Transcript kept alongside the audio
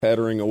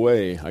Pattering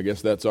away. I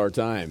guess that's our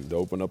time to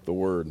open up the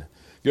Word.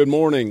 Good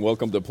morning.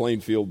 Welcome to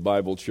Plainfield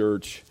Bible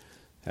Church.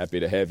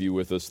 Happy to have you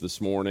with us this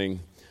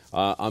morning.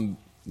 I'm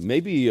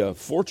maybe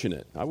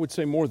fortunate. I would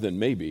say more than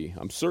maybe.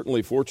 I'm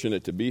certainly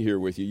fortunate to be here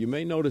with you. You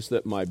may notice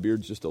that my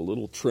beard's just a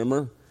little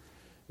trimmer,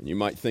 and you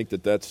might think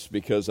that that's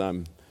because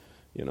I'm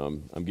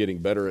getting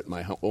better at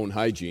my own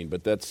hygiene,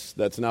 but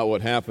that's not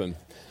what happened.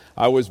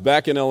 I was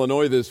back in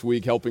Illinois this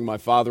week helping my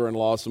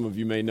father-in-law. Some of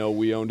you may know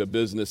we owned a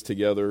business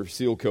together,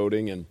 seal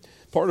coating, and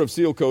part of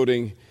seal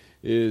coating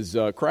is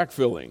crack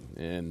filling,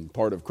 and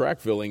part of crack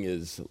filling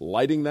is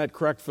lighting that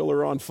crack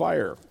filler on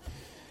fire.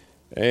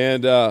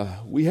 And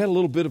we had a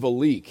little bit of a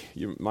leak.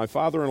 My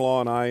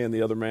father-in-law and I and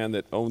the other man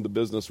that owned the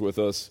business with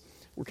us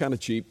were kind of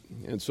cheap,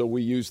 and so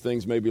we used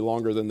things maybe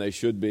longer than they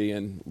should be,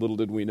 and little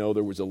did we know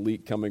there was a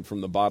leak coming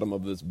from the bottom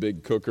of this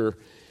big cooker,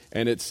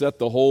 and it set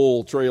the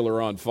whole trailer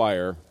on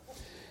fire.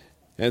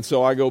 And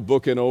so I go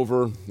booking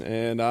over,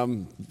 and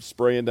I'm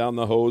spraying down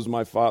the hose,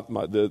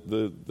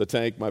 the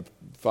tank. My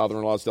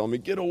father-in-law's telling me,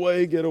 get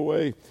away, get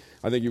away.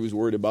 I think he was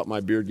worried about my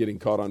beard getting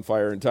caught on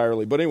fire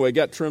entirely. But anyway, it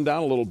got trimmed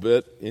down a little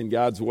bit in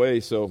God's way,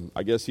 so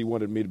I guess he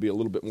wanted me to be a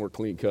little bit more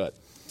clean cut.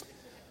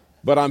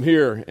 But I'm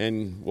here,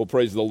 and we'll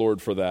praise the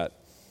Lord for that.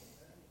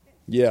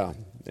 Yeah,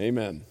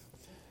 amen.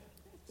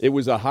 It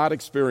was a hot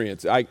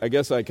experience. I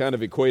guess I kind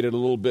of equated a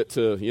little bit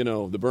to,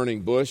 the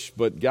burning bush,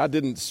 but God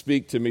didn't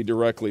speak to me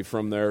directly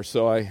from there,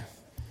 so I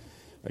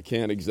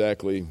can't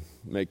exactly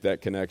make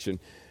that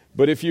connection.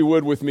 But if you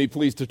would with me,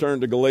 please to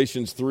turn to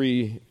Galatians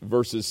 3,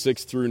 verses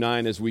 6 through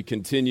 9 as we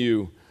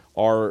continue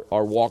our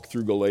walk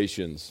through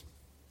Galatians.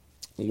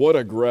 What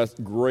a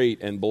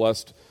great and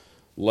blessed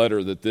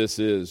letter that this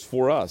is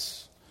for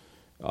us.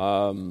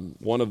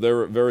 One of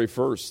their very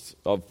first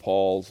of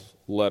Paul's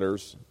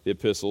letters,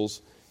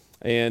 epistles.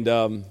 And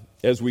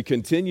as we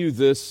continue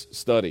this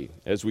study,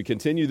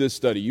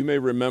 you may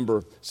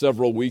remember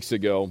several weeks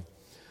ago,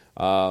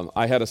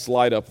 I had a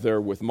slide up there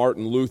with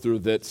Martin Luther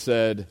that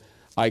said,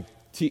 I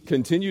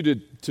continue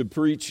to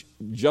preach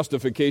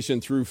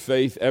justification through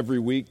faith every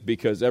week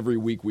because every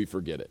week we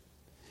forget it.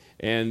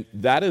 And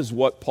that is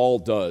what Paul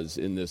does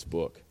in this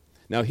book.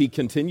 Now, he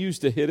continues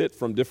to hit it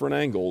from different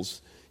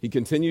angles. He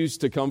continues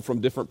to come from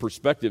different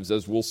perspectives,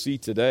 as we'll see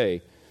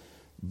today.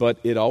 But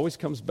it always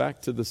comes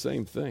back to the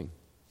same thing.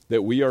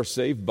 That we are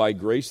saved by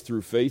grace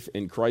through faith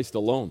in Christ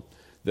alone.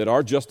 That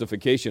our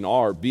justification,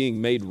 our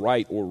being made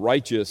right or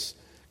righteous,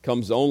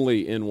 comes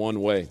only in one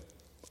way.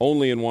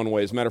 Only in one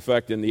way. As a matter of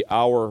fact, in the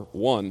hour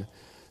one,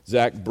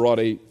 Zach brought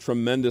a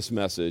tremendous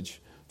message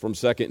from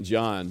 2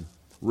 John,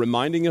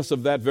 reminding us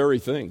of that very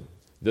thing.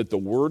 That the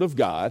Word of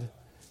God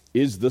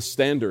is the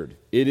standard.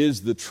 It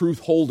is the truth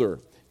holder.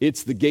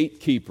 It's the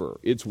gatekeeper.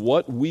 It's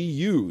what we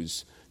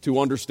use to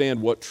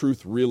understand what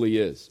truth really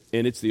is.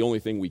 And it's the only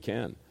thing we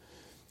can.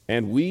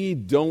 And we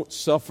don't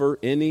suffer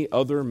any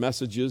other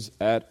messages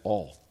at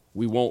all.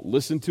 We won't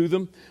listen to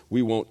them.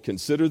 We won't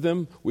consider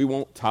them. We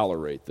won't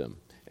tolerate them.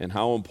 And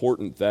how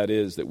important that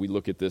is that we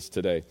look at this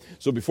today.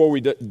 So before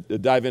we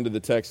dive into the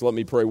text, let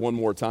me pray one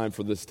more time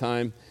for this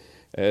time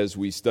as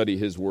we study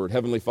His Word.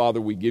 Heavenly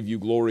Father, we give you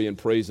glory and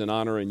praise and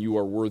honor, and you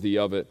are worthy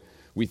of it.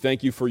 We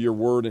thank you for your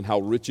Word and how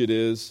rich it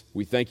is.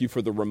 We thank you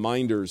for the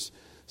reminders,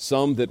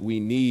 some that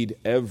we need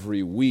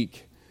every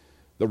week.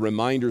 The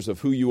reminders of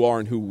who you are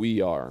and who we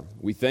are.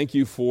 We thank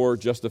you for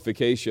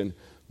justification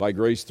by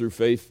grace through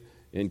faith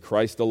in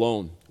Christ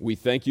alone. We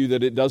thank you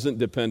that it doesn't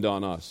depend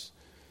on us.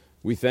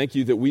 We thank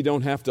you that we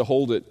don't have to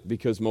hold it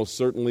because most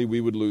certainly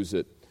we would lose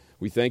it.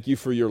 We thank you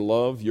for your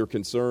love, your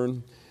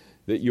concern,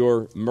 that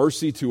your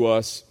mercy to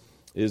us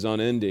is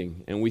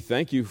unending. And we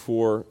thank you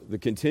for the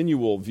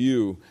continual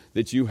view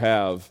that you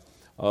have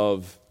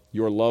of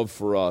your love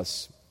for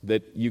us,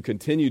 that you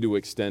continue to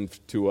extend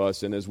to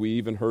us, and as we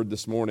even heard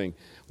this morning,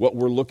 what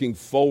we're looking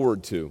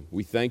forward to.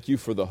 We thank you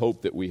for the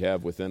hope that we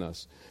have within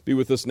us. Be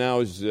with us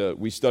now as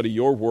we study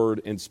your word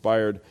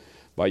inspired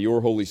by your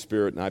Holy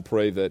Spirit, and I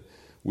pray that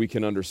we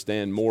can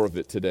understand more of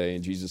it today.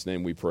 In Jesus'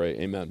 name we pray,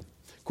 amen.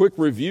 Quick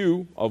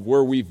review of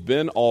where we've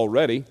been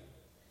already,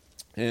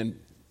 and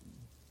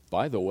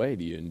by the way,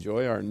 do you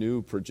enjoy our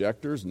new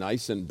projectors?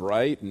 Nice and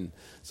bright, and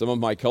some of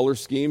my color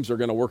schemes are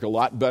going to work a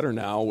lot better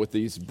now with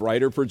these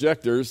brighter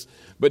projectors.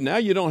 But now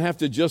you don't have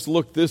to just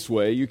look this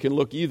way. You can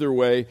look either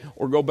way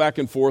or go back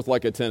and forth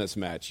like a tennis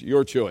match.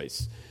 Your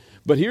choice.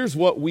 But here's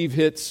what we've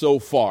hit so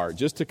far,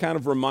 just to kind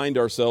of remind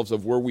ourselves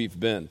of where we've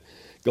been.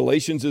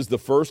 Galatians is the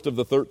first of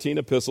the 13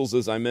 epistles,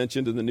 as I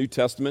mentioned, in the New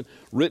Testament,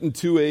 written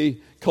to a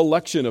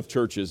collection of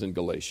churches in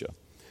Galatia.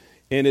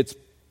 And it's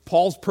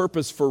Paul's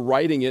purpose for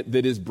writing it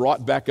that is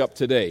brought back up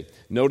today.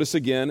 Notice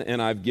again, and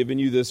I've given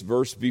you this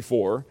verse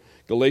before,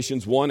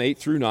 Galatians 1, 8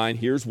 through 9.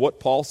 Here's what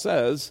Paul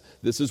says.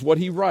 This is what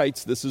he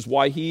writes. This is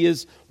why he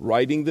is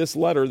writing this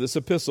letter, this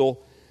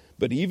epistle.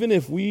 But even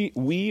if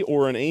we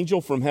or an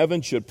angel from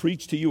heaven should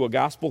preach to you a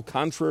gospel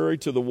contrary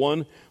to the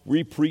one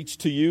we preach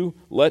to you,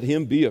 let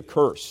him be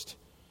accursed.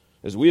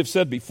 As we have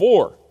said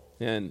before,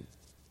 and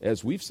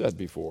as we've said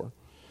before,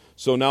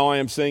 so now I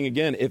am saying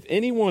again, if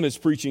anyone is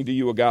preaching to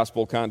you a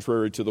gospel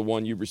contrary to the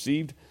one you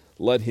received,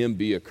 let him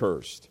be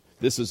accursed.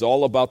 This is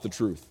all about the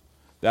truth.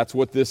 That's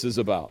what this is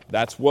about.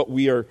 That's what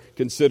we are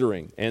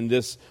considering. And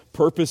this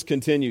purpose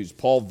continues.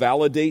 Paul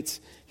validates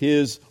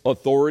his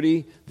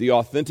authority, the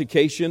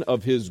authentication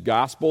of his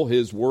gospel,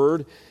 his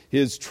word,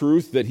 his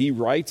truth that he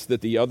writes,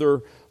 that the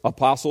other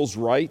apostles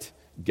write,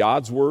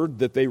 God's word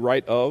that they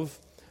write of.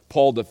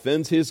 Paul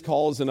defends his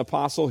call as an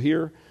apostle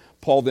here.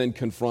 Paul then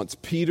confronts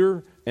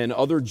Peter and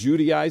other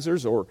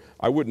Judaizers, or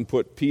I wouldn't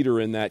put Peter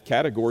in that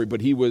category,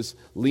 but he was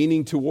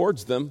leaning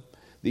towards them.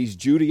 These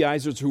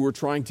Judaizers who were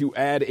trying to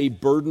add a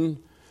burden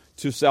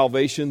to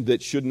salvation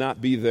that should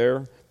not be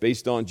there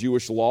based on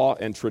Jewish law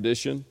and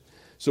tradition.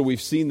 So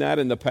we've seen that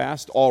in the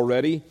past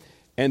already.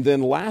 And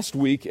then last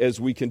week, as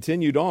we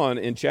continued on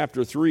in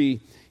chapter 3,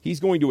 he's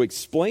going to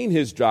explain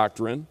his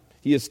doctrine.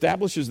 He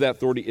establishes that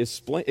authority,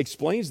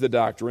 explains the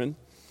doctrine,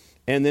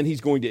 and then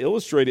he's going to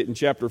illustrate it in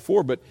chapter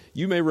 4. But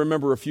you may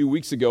remember a few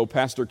weeks ago,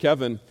 Pastor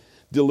Kevin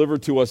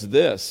delivered to us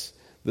this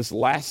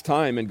last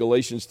time in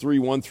Galatians 3,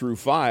 1 through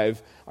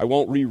 5. I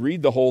won't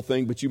reread the whole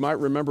thing, but you might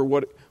remember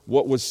what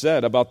was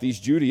said about these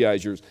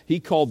Judaizers. He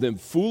called them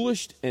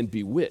foolish and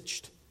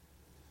bewitched.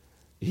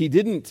 He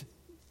didn't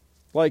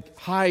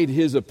hide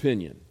his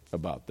opinion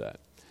about that.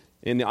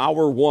 In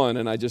hour 1,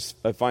 and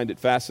I find it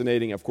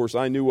fascinating. Of course,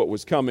 I knew what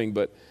was coming,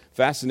 but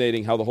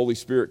fascinating how the Holy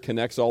Spirit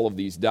connects all of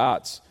these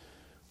dots.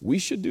 We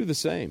should do the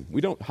same.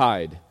 We don't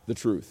hide the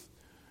truth.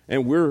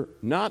 And we're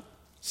not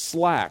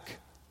slack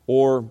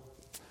or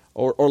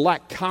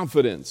lack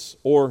confidence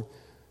or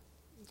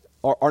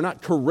are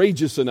not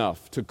courageous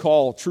enough to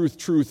call truth,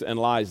 truth, and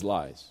lies,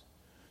 lies.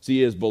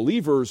 See, as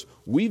believers,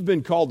 we've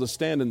been called to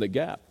stand in the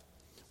gap.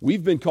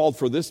 We've been called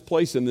for this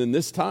place and in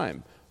this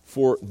time,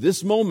 for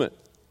this moment,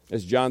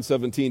 as John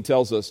 17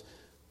 tells us,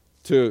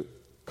 to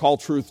call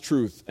truth,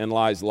 truth, and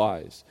lies,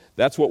 lies.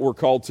 That's what we're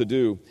called to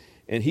do.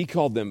 And he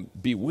called them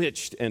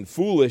bewitched and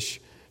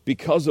foolish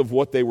because of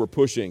what they were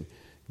pushing,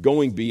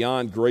 going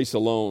beyond grace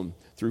alone,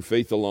 through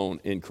faith alone,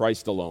 in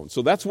Christ alone.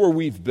 So that's where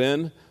we've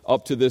been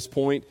up to this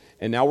point,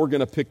 and now we're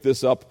going to pick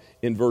this up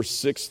in verse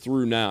 6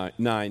 through 9.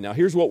 Now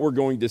here's what we're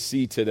going to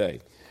see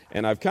today.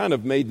 And I've kind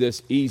of made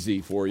this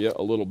easy for you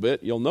a little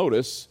bit. You'll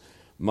notice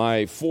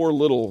my 4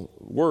 little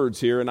words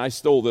here, and I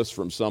stole this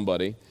from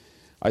somebody.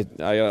 I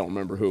don't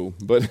remember who,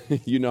 but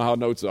you know how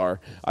notes are.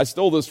 I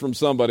stole this from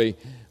somebody.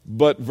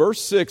 But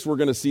verse 6, we're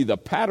going to see the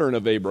pattern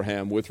of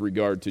Abraham with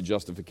regard to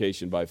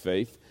justification by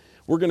faith.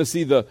 We're going to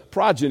see the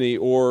progeny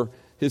or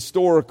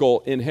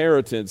historical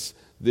inheritance,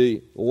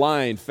 the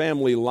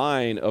family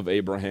line of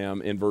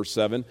Abraham in verse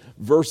 7.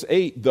 Verse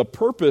 8, the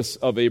purpose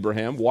of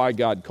Abraham, why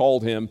God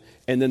called him,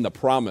 and then the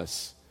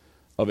promise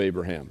of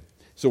Abraham.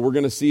 So we're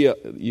going to see,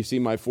 you see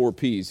my 4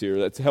 P's here.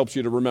 That helps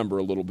you to remember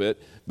a little bit.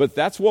 But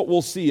that's what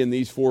we'll see in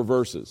these 4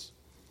 verses.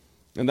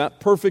 And not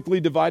perfectly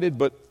divided,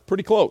 but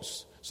pretty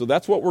close. So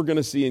that's what we're going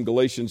to see in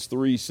Galatians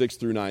 3, 6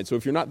 through 9. So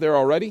if you're not there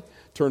already,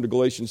 turn to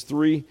Galatians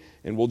 3,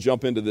 and we'll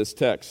jump into this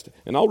text.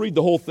 And I'll read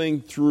the whole thing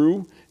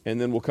through,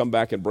 and then we'll come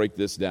back and break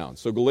this down.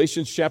 So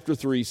Galatians chapter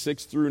 3,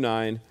 6 through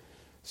 9,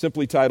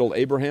 simply titled,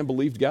 Abraham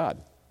Believed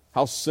God.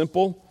 How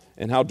simple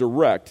and how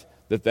direct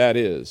that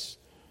is.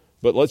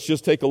 But let's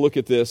just take a look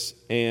at this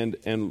and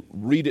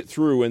read it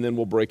through, and then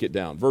we'll break it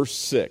down. Verse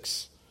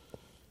 6,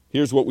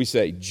 here's what we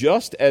say.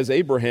 Just as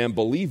Abraham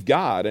believed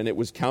God, and it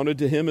was counted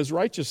to him as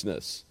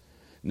righteousness,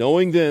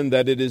 knowing then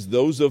that it is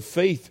those of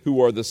faith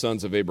who are the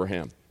sons of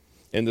Abraham.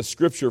 And the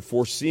Scripture,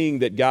 foreseeing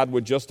that God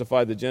would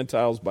justify the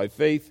Gentiles by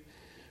faith,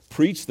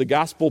 preached the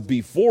gospel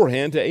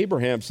beforehand to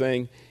Abraham,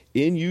 saying,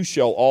 in you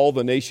shall all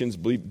the nations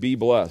be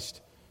blessed.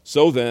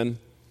 So then,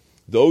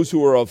 those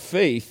who are of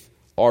faith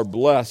are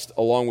blessed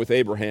along with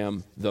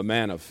Abraham, the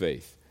man of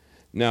faith.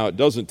 Now, it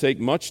doesn't take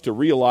much to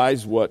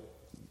realize what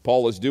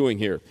Paul is doing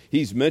here.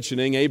 He's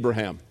mentioning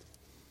Abraham.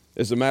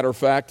 As a matter of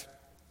fact,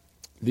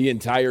 the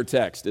entire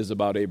text is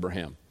about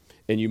Abraham.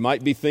 And you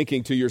might be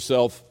thinking to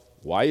yourself,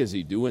 why is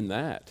he doing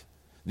that?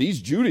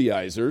 These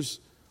Judaizers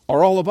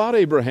are all about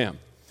Abraham.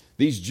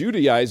 These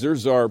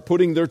Judaizers are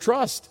putting their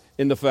trust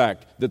in the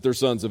fact that they're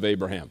sons of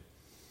Abraham.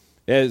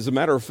 As a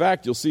matter of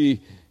fact, you'll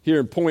see here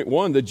in point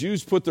 1, the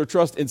Jews put their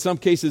trust, in some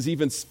cases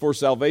even for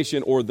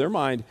salvation or their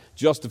mind,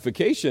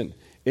 justification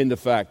in the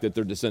fact that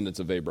they're descendants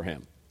of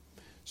Abraham.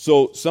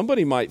 So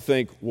somebody might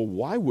think, well,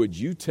 why would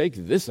you take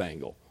this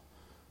angle?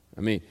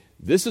 I mean,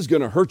 this is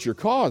going to hurt your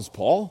cause,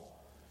 Paul.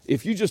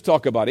 If you just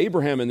talk about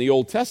Abraham in the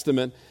Old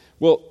Testament,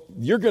 well,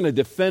 you're going to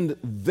defend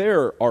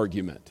their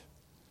argument.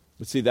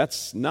 But see,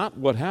 that's not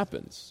what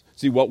happens.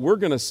 See, what we're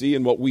going to see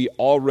and what we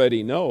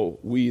already know,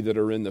 we that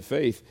are in the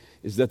faith,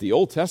 is that the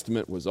Old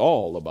Testament was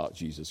all about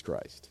Jesus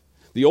Christ.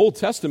 The Old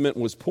Testament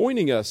was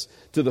pointing us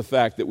to the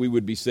fact that we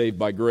would be saved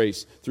by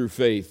grace through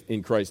faith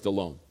in Christ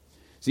alone.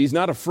 See, he's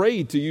not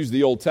afraid to use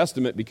the Old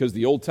Testament because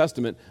the Old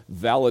Testament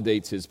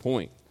validates his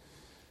point.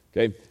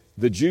 Okay?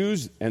 The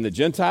Jews and the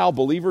Gentile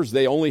believers,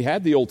 they only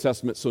had the Old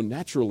Testament, so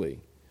naturally,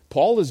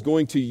 Paul is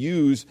going to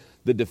use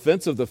the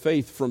defense of the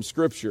faith from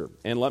Scripture.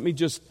 And let me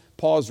just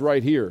pause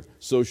right here.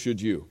 So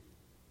should you.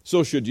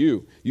 So should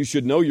you. You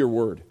should know your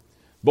word.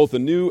 both the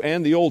New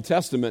and the Old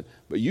Testament,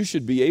 but you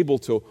should be able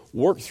to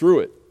work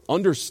through it,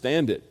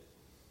 understand it.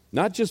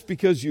 Not just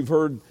because you've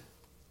heard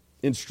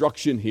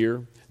instruction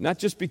here, not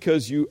just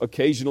because you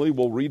occasionally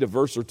will read a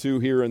verse or two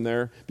here and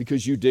there,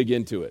 because you dig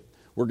into it.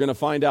 We're going to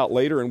find out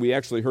later, and we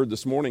actually heard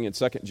this morning in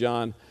 2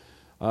 John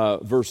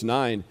verse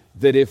 9,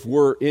 that if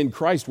we're in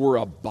Christ, we're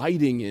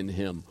abiding in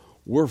him.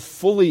 We're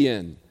fully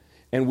in,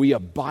 and we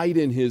abide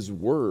in his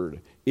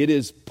word. It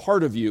is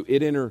part of you.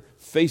 It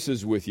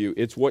interfaces with you.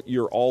 It's what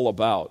you're all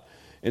about.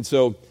 And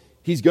so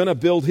he's going to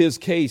build his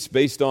case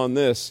based on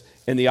this,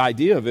 and the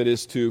idea of it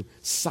is to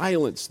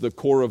silence the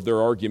core of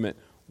their argument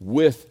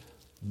with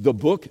the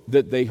book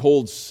that they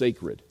hold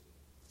sacred.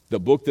 The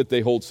book that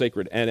they hold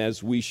sacred, and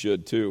as we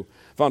should too.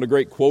 I found a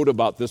great quote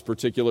about this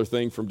particular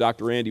thing from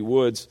Dr. Andy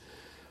Woods.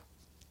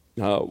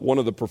 One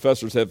of the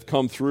professors have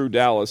come through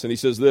Dallas, and he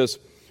says this: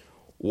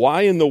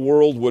 why in the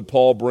world would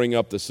Paul bring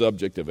up the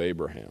subject of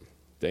Abraham?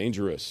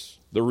 Dangerous.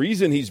 The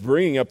reason he's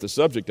bringing up the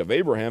subject of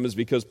Abraham is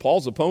because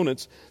Paul's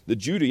opponents, the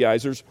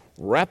Judaizers,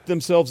 wrapped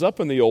themselves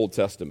up in the Old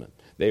Testament.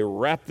 They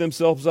wrapped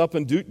themselves up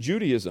in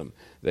Judaism.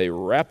 They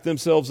wrapped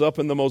themselves up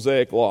in the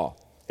Mosaic Law.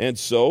 And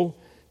so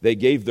they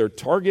gave their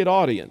target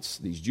audience,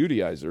 these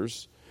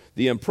Judaizers,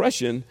 the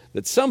impression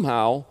that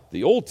somehow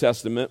the Old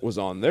Testament was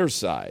on their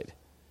side,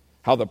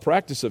 how the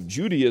practice of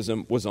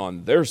Judaism was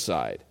on their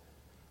side.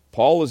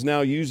 Paul is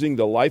now using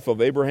the life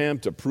of Abraham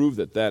to prove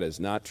that that is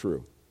not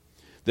true.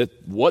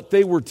 That what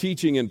they were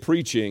teaching and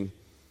preaching,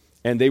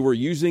 and they were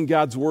using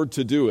God's word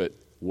to do it,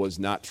 was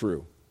not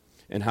true.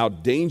 And how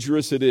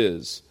dangerous it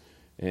is.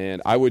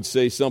 And I would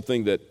say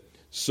something that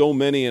so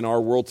many in our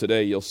world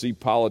today, you'll see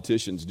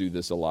politicians do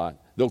this a lot.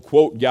 They'll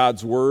quote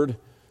God's word,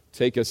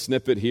 take a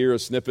snippet here, a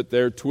snippet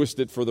there, twist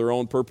it for their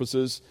own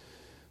purposes.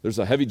 There's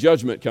a heavy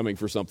judgment coming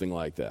for something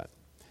like that.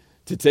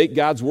 To take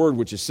God's word,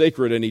 which is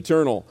sacred and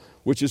eternal,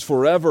 which is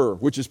forever,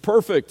 which is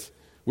perfect,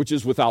 which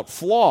is without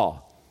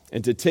flaw,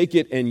 and to take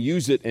it and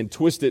use it and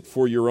twist it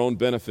for your own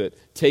benefit,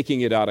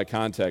 taking it out of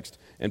context.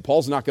 And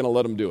Paul's not going to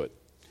let them do it.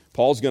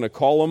 Paul's going to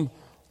call them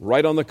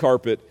right on the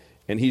carpet,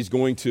 and he's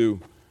going to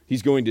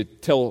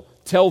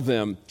tell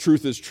them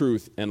truth is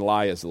truth and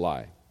lie is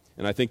lie.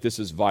 And I think this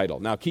is vital.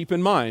 Now keep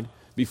in mind,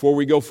 before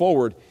we go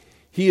forward,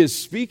 he is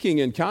speaking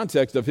in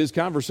context of his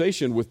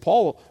conversation with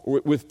Paul,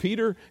 with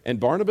Peter and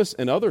Barnabas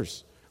and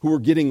others who were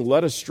getting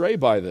led astray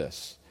by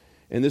this.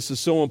 And this is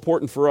so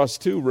important for us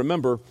too.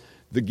 Remember,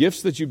 the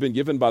gifts that you've been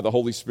given by the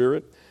Holy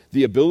Spirit,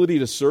 the ability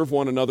to serve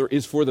one another,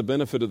 is for the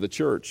benefit of the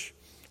church.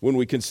 When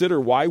we consider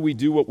why we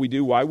do what we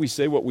do, why we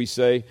say what we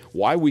say,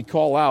 why we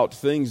call out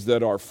things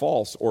that are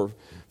false or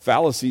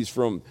fallacies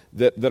from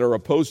that are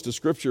opposed to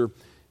Scripture,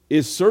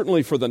 is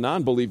certainly for the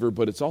non-believer,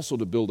 but it's also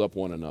to build up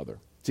one another,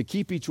 to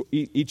keep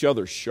each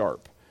other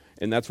sharp.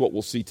 And that's what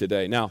we'll see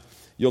today. Now,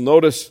 we're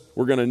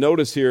going to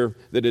notice here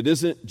that it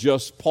isn't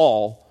just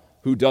Paul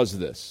who does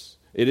this.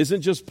 It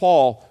isn't just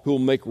Paul who will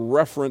make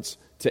reference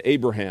to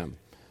Abraham.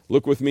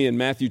 Look with me in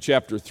Matthew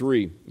chapter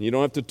 3. You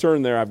don't have to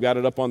turn there. I've got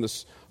it up on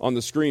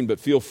the screen, but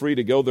feel free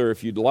to go there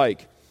if you'd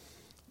like.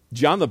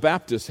 John the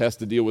Baptist has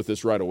to deal with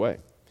this right away.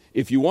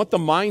 If you want the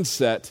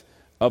mindset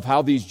of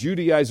how these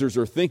Judaizers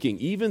are thinking,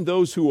 even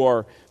those who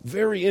are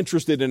very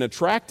interested and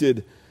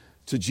attracted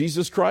to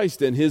Jesus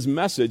Christ and his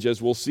message,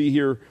 as we'll see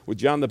here with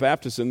John the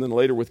Baptist and then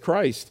later with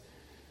Christ,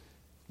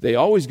 they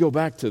always go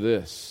back to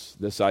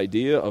this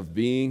idea of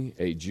being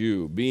a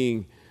Jew,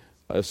 being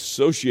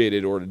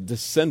associated or a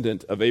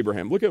descendant of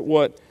Abraham. Look at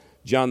what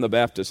John the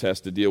Baptist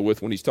has to deal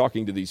with when he's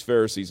talking to these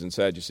Pharisees and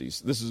Sadducees.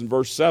 This is in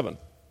verse 7.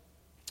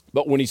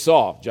 But when he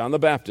saw, John the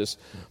Baptist,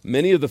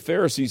 many of the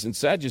Pharisees and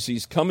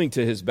Sadducees coming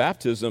to his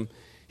baptism,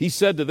 he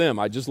said to them,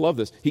 I just love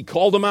this, he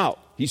called them out.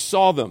 He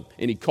saw them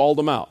and he called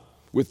them out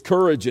with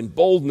courage and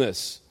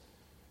boldness.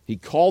 He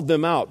called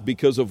them out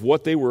because of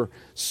what they were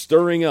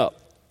stirring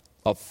up,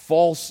 a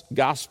false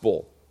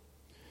gospel.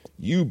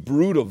 You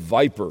brood of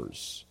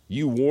vipers.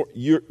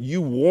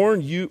 Who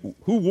warned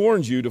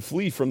you to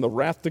flee from the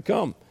wrath to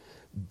come?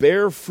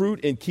 Bear fruit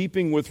in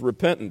keeping with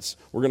repentance.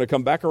 We're going to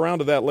come back around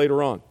to that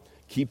later on.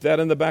 Keep that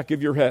in the back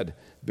of your head.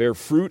 Bear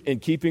fruit in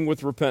keeping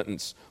with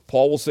repentance.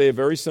 Paul will say a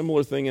very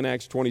similar thing in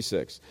Acts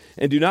 26.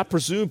 And do not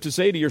presume to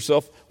say to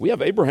yourself, we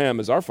have Abraham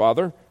as our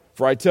father.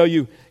 For I tell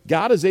you,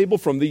 God is able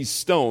from these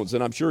stones,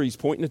 and I'm sure he's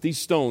pointing at these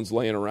stones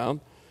laying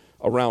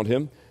around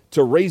him,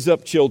 to raise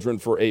up children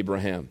for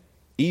Abraham.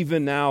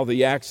 Even now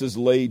the axe is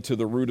laid to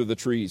the root of the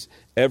trees.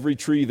 Every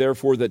tree,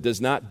 therefore, that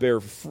does not bear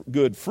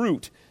good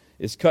fruit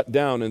is cut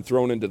down and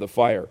thrown into the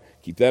fire.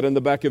 Keep that in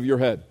the back of your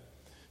head.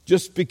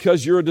 Just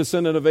because you're a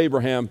descendant of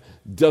Abraham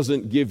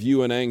doesn't give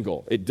you an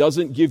angle. It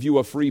doesn't give you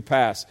a free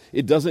pass.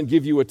 It doesn't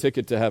give you a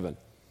ticket to heaven.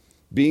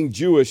 Being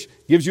Jewish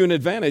gives you an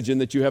advantage in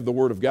that you have the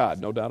Word of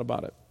God, no doubt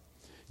about it.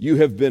 You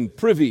have been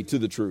privy to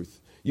the truth.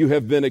 You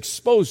have been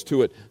exposed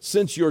to it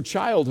since your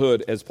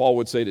childhood, as Paul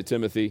would say to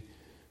Timothy,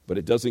 but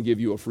it doesn't give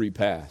you a free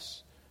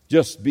pass.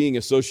 Just being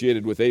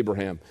associated with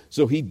Abraham.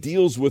 So he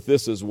deals with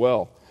this as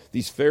well.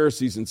 These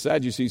Pharisees and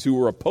Sadducees who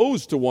were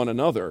opposed to one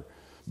another,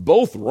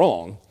 both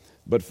wrong,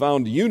 but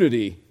found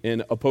unity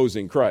in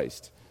opposing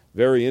Christ.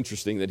 Very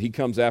interesting that he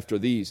comes after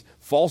these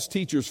false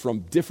teachers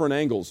from different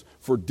angles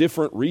for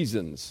different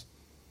reasons.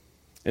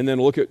 And then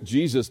look at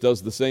Jesus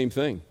does the same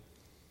thing.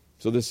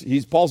 So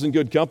Paul's in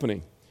good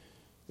company.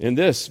 And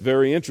this,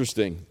 very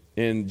interesting,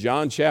 in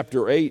John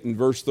chapter 8 and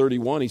verse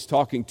 31, he's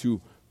talking to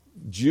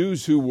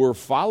Jews who were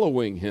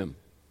following him.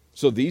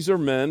 So these are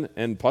men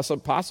and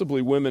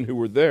possibly women who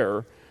were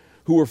there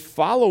who were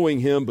following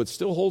him but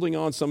still holding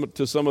on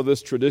to some of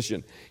this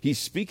tradition. He's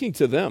speaking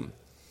to them.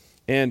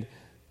 And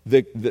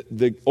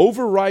the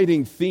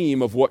overriding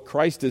theme of what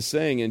Christ is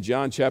saying in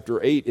John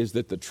chapter 8 is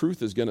that the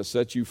truth is going to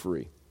set you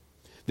free.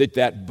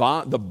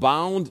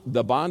 The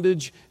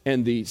bondage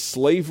and the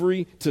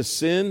slavery to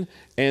sin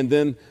and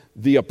then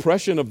the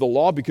oppression of the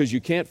law because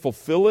you can't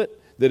fulfill it,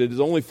 that it is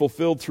only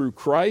fulfilled through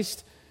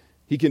Christ,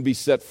 he can be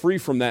set free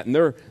from that. And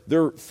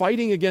they're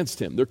fighting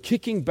against him. They're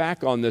kicking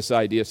back on this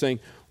idea, saying,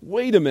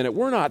 wait a minute,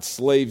 we're not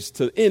slaves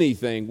to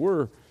anything.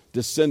 We're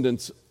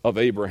descendants of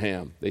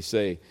Abraham, they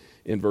say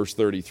in verse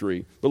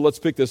 33. But let's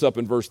pick this up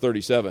in verse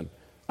 37.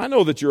 I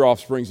know that you're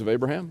offsprings of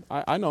Abraham.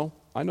 I know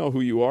who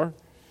you are.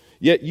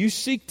 Yet you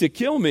seek to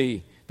kill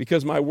me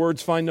because my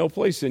words find no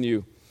place in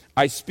you.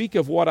 I speak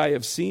of what I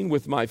have seen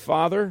with my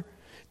father,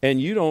 and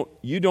you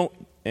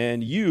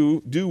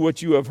do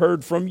what you have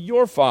heard from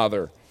your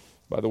father.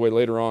 By the way,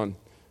 later on,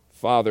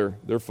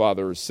 their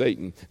father is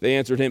Satan. They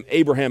answered him,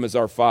 Abraham is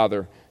our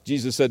father.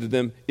 Jesus said to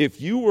them,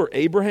 if you were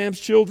Abraham's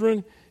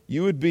children,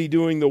 you would be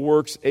doing the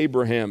works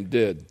Abraham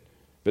did.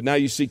 But now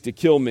you seek to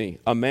kill me,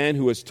 a man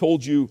who has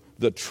told you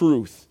the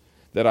truth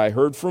that I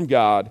heard from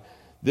God.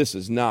 This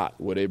is not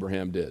what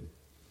Abraham did.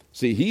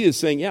 See, he is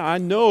saying, yeah, I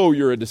know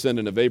you're a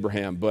descendant of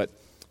Abraham, but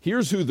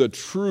here's who the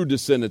true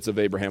descendants of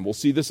Abraham. We'll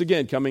see this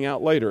again coming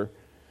out later.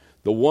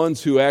 The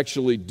ones who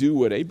actually do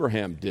what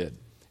Abraham did.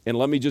 And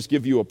let me just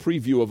give you a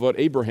preview of what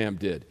Abraham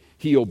did.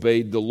 He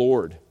obeyed the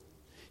Lord.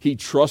 He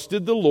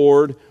trusted the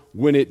Lord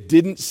when it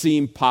didn't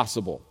seem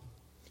possible.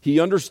 He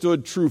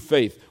understood true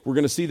faith. We're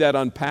going to see that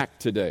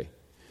unpacked today.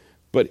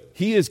 But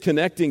he is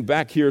connecting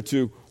back here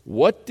to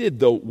what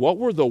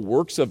were the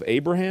works of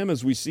Abraham,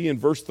 as we see in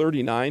verse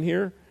 39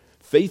 here?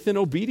 Faith and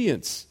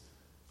obedience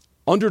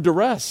under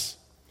duress.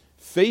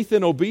 Faith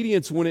and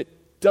obedience when it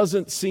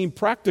doesn't seem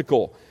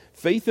practical.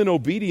 Faith and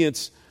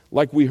obedience,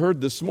 like we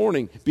heard this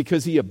morning,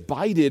 because he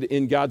abided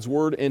in God's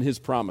word and his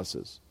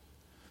promises.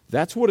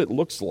 That's what it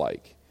looks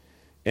like.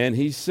 And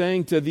he's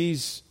saying to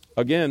these,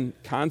 again,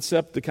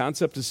 the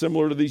concept is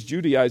similar to these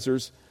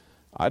Judaizers.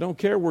 I don't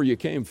care where you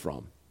came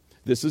from.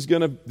 This is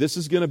going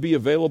to be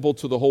available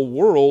to the whole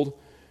world,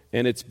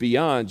 and it's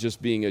beyond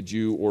just being a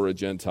Jew or a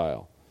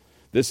Gentile.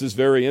 This is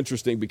very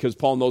interesting because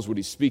Paul knows what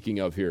he's speaking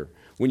of here.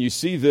 When you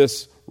see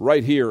this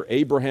right here,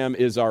 Abraham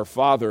is our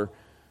father,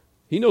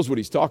 he knows what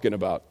he's talking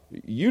about.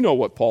 You know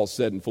what Paul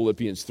said in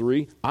Philippians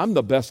 3. I'm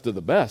the best of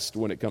the best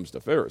when it comes to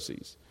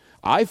Pharisees.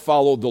 I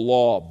followed the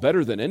law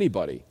better than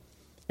anybody,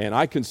 and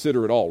I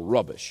consider it all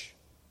rubbish.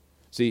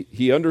 See,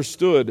 he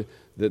understood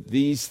that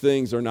these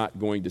things are not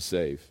going to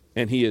save.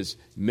 And he is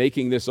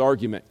making this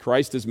argument.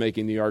 Christ is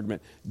making the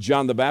argument.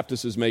 John the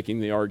Baptist is making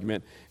the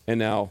argument. And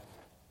now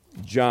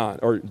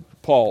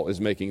Paul is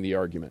making the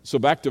argument. So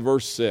back to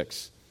verse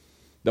 6.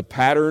 The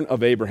pattern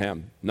of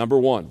Abraham. Number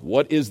one,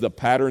 what is the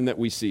pattern that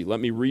we see? Let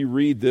me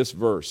reread this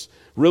verse.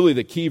 Really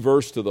the key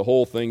verse to the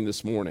whole thing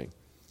this morning.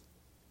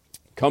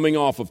 Coming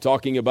off of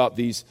talking about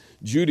these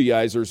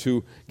Judaizers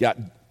who got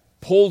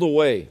pulled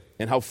away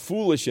and how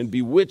foolish and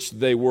bewitched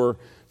they were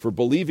for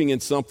believing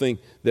in something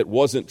that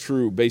wasn't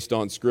true based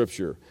on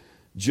Scripture.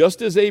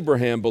 Just as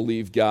Abraham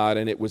believed God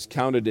and it was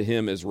counted to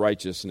him as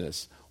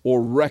righteousness, or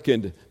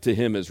reckoned to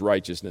him as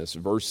righteousness.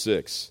 Verse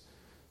 6.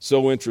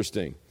 So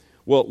interesting.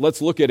 Well,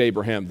 let's look at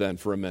Abraham then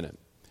for a minute.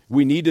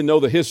 We need to know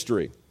the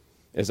history.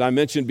 As I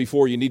mentioned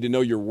before, you need to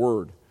know your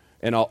word.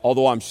 And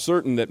although I'm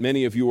certain that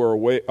many of you are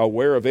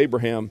aware of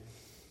Abraham,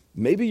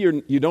 maybe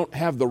you don't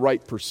have the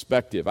right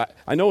perspective.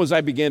 I know as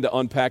I began to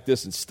unpack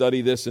this and study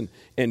this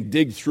and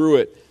dig through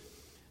it,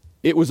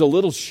 it was a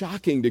little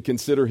shocking to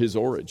consider his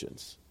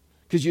origins.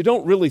 Because you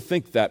don't really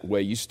think that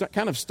way. You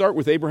kind of start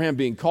with Abraham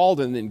being called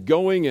and then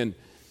going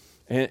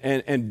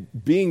and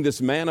being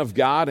this man of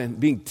God and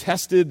being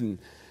tested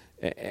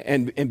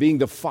and being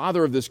the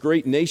father of this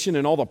great nation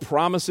and all the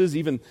promises,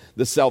 even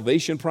the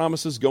salvation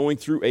promises going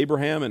through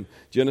Abraham in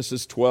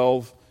Genesis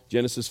 12,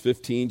 Genesis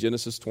 15,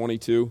 Genesis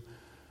 22.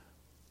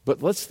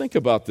 But let's think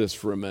about this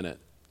for a minute.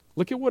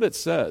 Look at what it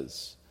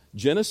says.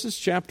 Genesis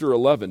chapter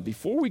 11,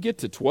 before we get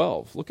to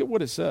 12, look at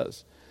what it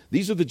says.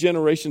 These are the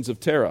generations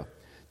of Terah.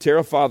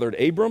 Terah fathered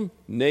Abram,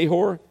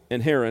 Nahor,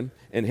 and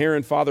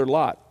Haran fathered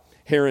Lot.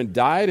 Haran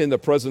died in the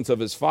presence of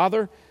his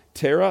father,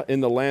 Terah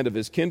in the land of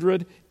his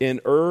kindred, in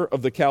Ur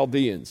of the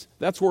Chaldeans.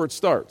 That's where it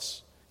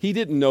starts. He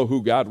didn't know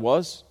who God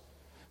was.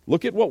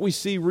 Look at what we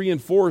see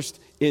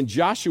reinforced in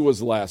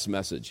Joshua's last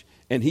message,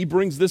 and he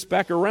brings this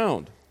back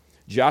around.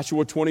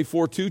 Joshua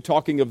 24:2,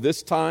 talking of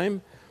this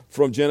time,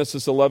 from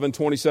Genesis 11,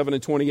 27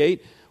 and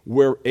 28,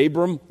 where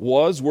Abram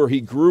was, where he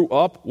grew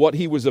up, what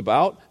he was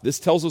about. This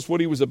tells us what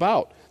he was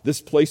about,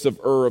 this place of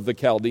Ur of the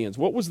Chaldeans.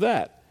 What was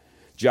that?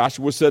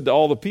 Joshua said to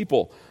all the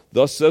people,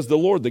 Thus says the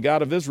Lord, the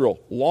God of Israel,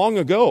 long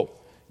ago,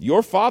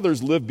 your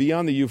fathers lived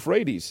beyond the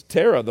Euphrates,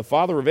 Terah, the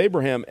father of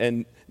Abraham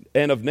and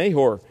of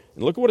Nahor.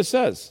 And look at what it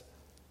says.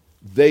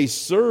 They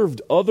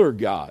served other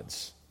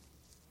gods.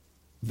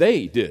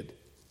 They did.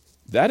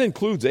 That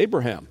includes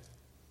Abraham.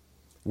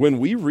 When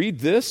we read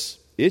this,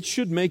 it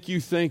should make you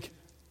think,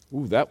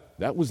 ooh,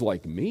 that was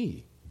like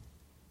me.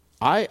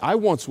 I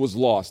once was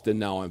lost and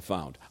now I'm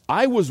found.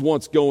 I was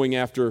once going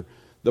after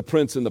the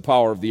prince and the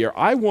power of the air.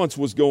 I once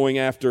was going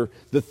after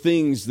the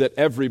things that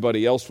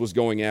everybody else was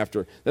going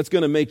after. That's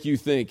going to make you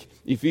think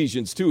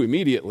Ephesians 2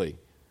 immediately.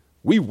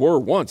 We were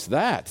once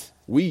that.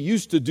 We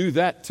used to do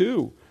that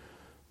too.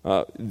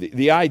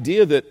 The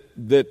idea that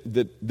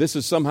this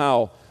is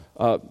somehow,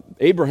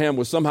 Abraham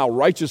was somehow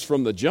righteous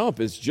from the jump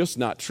is just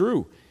not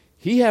true.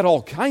 He had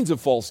all kinds of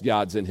false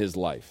gods in his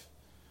life.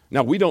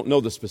 Now, we don't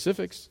know the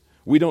specifics.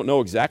 We don't know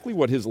exactly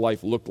what his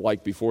life looked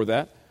like before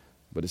that,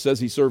 but it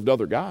says he served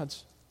other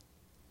gods.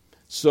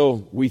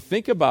 So we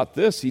think about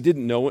this. He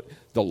didn't know it.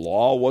 The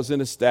law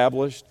wasn't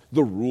established.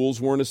 The rules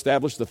weren't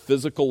established. The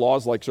physical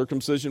laws like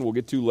circumcision we'll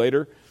get to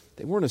later,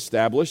 they weren't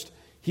established.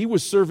 He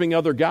was serving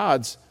other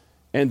gods,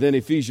 and then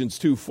Ephesians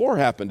 2:4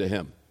 happened to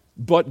him.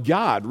 But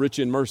God, rich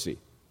in mercy.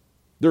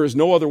 There is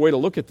no other way to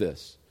look at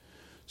this.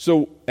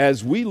 So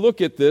as we look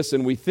at this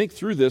and we think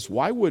through this,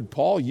 why would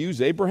Paul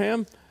use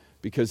Abraham?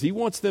 Because he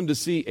wants them to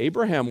see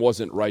Abraham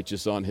wasn't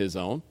righteous on his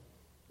own.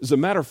 As a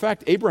matter of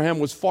fact, Abraham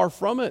was far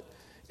from it.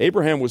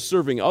 Abraham was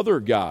serving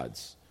other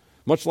gods.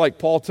 Much like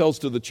Paul tells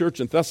to the church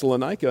in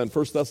Thessalonica in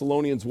 1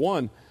 Thessalonians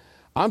 1,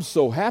 I'm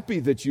so happy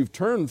that you've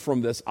turned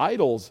from these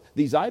idols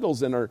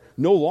and are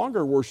no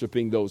longer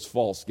worshiping those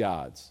false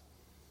gods.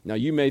 Now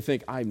you may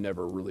think, I've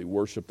never really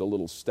worshiped a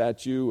little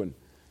statue. And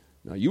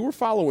now you were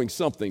following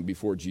something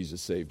before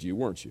Jesus saved you,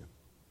 weren't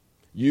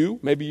you?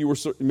 Maybe you were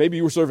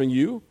serving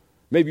you.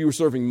 Maybe you were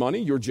serving money,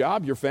 your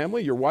job, your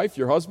family, your wife,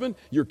 your husband,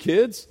 your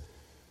kids,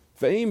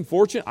 fame,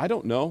 fortune. I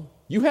don't know.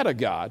 You had a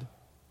God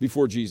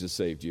before Jesus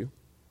saved you.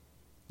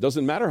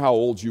 Doesn't matter how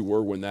old you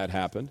were when that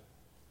happened.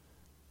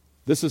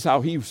 This is how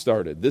he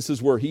started. This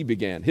is where he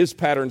began. His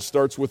pattern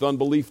starts with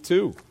unbelief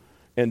too.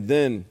 And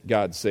then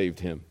God saved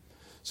him.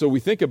 So we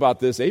think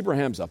about this.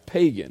 Abraham's a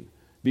pagan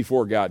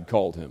before God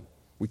called him.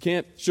 We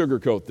can't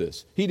sugarcoat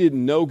this. He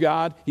didn't know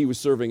God. He was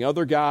serving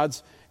other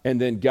gods. And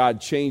then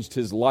God changed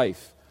his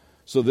life.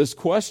 So this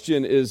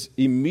question is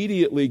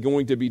immediately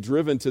going to be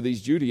driven to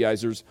these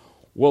Judaizers.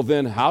 Well,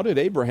 then how did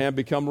Abraham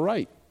become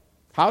right?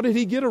 How did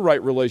he get a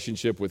right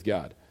relationship with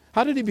God?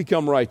 How did he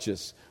become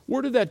righteous?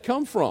 Where did that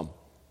come from?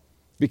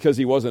 Because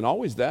he wasn't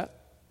always that.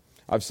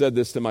 I've said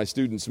this to my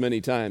students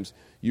many times.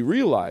 You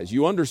realize,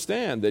 you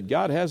understand that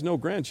God has no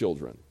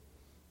grandchildren.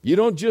 You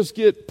don't just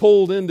get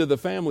pulled into the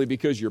family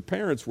because your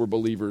parents were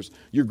believers,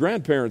 your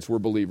grandparents were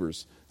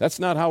believers. That's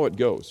not how it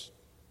goes.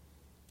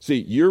 See,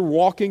 you're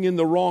walking in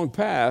the wrong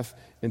path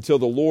until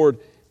the Lord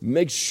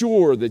makes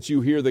sure that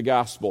you hear the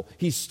gospel.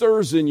 He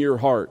stirs in your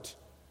heart.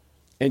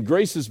 And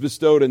grace is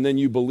bestowed, and then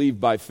you believe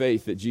by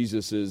faith that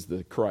Jesus is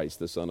the Christ,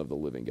 the Son of the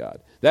living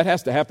God. That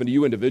has to happen to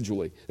you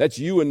individually. That's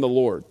you and the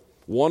Lord,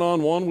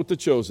 one-on-one with the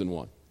chosen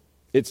one.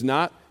 It's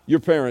not your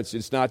parents,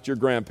 it's not your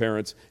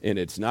grandparents, and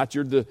it's not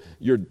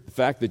your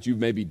fact that you've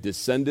maybe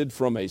descended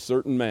from a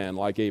certain man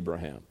like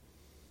Abraham.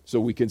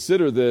 So we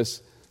consider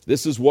this.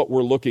 This is what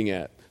we're looking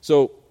at.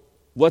 So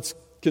let's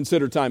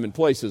consider time and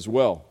place as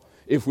well.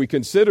 If we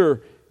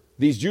consider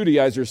these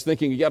Judaizers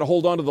thinking you got to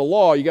hold on to the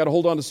law, you got to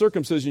hold on to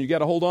circumcision, you got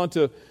to hold on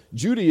to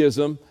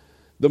Judaism,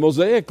 the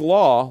Mosaic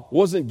law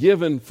wasn't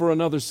given for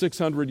another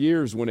 600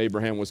 years when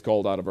Abraham was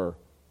called out of Ur.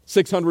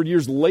 600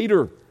 years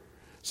later.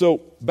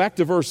 So back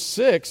to verse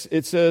 6,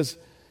 it says,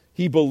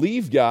 he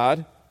believed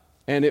God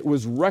and it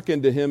was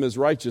reckoned to him as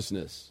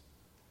righteousness.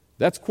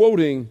 That's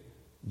quoting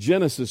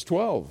Genesis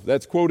 12.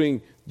 That's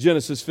quoting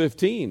Genesis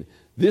 15.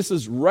 This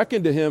is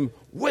reckoned to him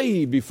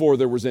way before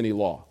there was any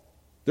law.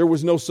 There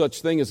was no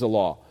such thing as a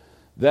law.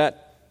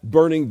 That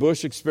burning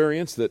bush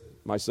experience that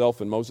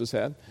myself and Moses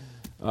had,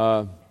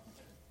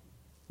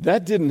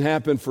 that didn't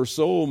happen for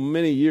so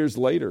many years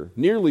later.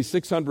 Nearly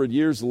 600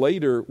 years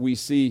later, we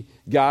see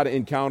God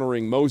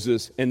encountering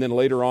Moses, and then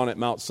later on at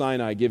Mount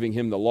Sinai giving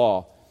him the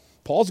law.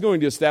 Paul's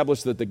going to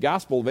establish that the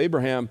gospel of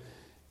Abraham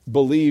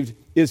believed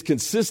is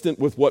consistent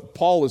with what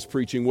Paul is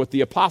preaching, what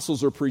the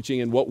apostles are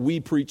preaching, and what we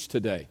preach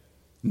today.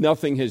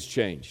 Nothing has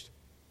changed.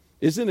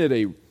 Isn't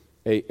it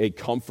a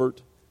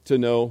comfort to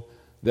know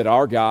that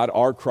our God,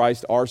 our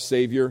Christ, our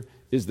Savior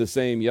is the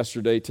same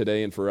yesterday,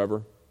 today, and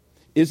forever?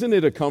 Isn't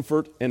it a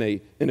comfort and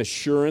an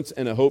assurance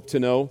and a hope to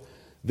know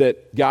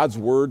that God's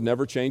word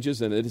never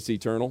changes and it is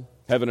eternal?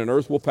 Heaven and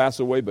earth will pass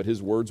away, but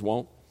his words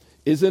won't.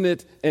 Isn't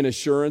it an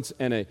assurance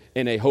and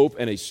a hope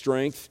and a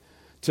strength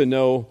to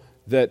know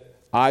that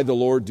I, the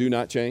Lord, do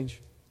not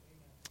change?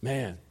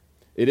 Man,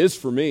 it is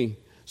for me.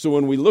 So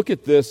when we look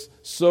at this,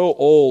 so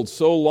old,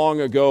 so long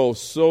ago,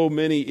 so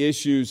many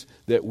issues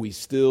that we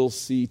still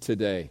see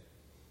today.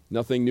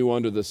 Nothing new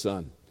under the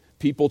sun.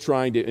 People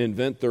trying to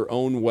invent their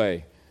own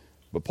way.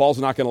 But Paul's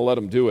not going to let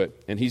him do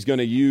it, and he's going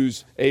to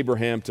use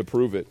Abraham to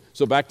prove it.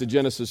 So back to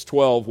Genesis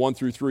 12, 1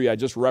 through 3. I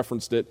just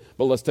referenced it,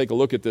 but let's take a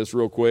look at this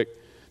real quick.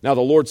 Now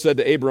the Lord said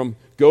to Abram,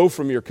 "Go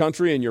from your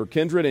country and your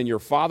kindred and your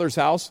father's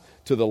house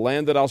to the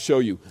land that I'll show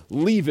you.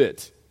 Leave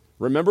it."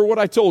 Remember what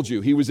I told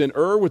you. He was in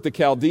Ur with the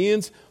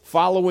Chaldeans,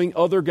 following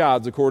other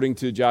gods, according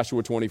to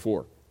Joshua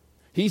 24.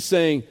 He's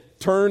saying,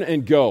 turn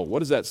and go. What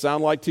does that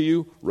sound like to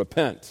you?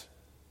 Repent.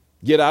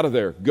 Get out of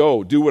there.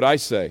 Go. Do what I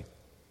say.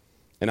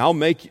 And I'll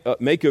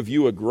make of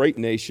you a great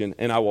nation,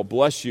 and I will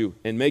bless you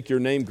and make your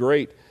name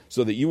great,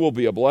 so that you will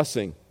be a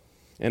blessing.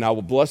 And I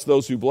will bless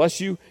those who bless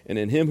you, and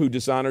in him who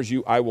dishonors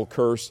you I will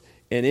curse.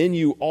 And in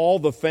you all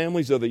the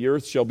families of the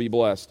earth shall be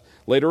blessed.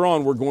 Later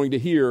on, we're going to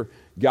hear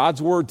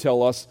God's word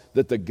tell us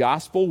that the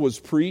gospel was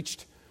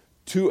preached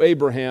to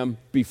Abraham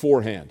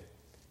beforehand.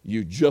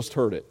 You just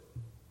heard it.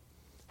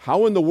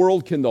 How in the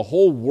world can the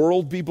whole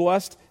world be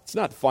blessed? It's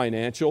not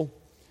financial.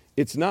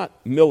 It's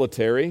not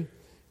military.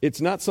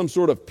 It's not some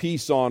sort of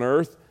peace on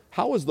earth.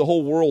 How is the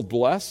whole world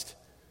blessed?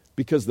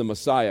 Because the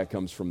Messiah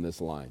comes from this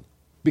line.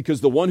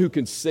 Because the one who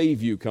can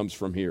save you comes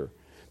from here.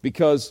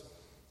 Because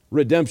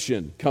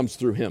redemption comes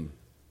through him.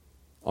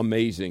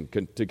 Amazing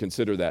to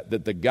consider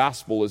that the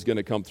gospel is going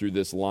to come through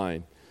this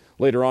line.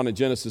 Later on in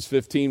Genesis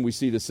 15, we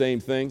see the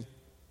same thing.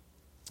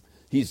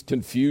 He's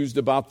confused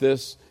about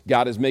this.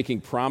 God is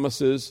making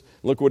promises.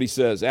 Look what he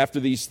says.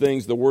 After these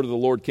things, the word of the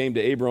Lord came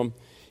to Abram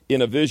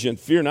in a vision.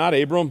 "Fear not,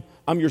 Abram.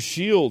 I'm your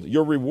shield,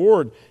 your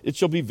reward. It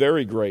shall be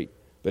very great."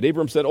 But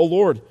Abram said, "O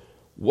Lord,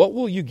 what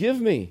will you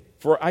give me?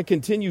 For I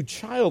continue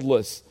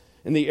childless,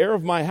 and the heir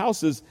of my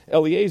house is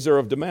Eliezer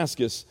of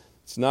Damascus.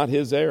 It's not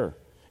his heir."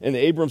 And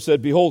Abram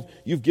said, "Behold,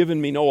 you've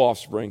given me no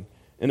offspring,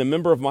 and a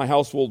member of my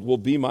household will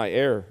be my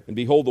heir." And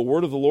behold, the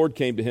word of the Lord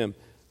came to him.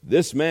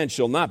 "This man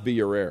shall not be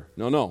your heir."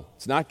 No,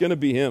 it's not going to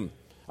be him.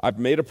 I've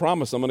made a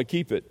promise. I'm going to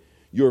keep it.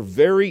 "Your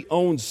very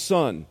own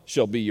son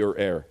shall be your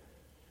heir."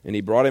 And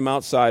he brought him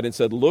outside and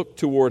said, "Look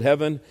toward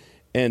heaven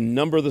and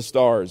number the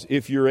stars,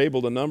 if you're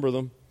able to number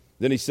them."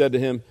 Then he said to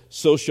him,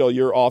 "So shall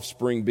your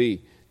offspring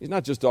be." He's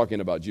not just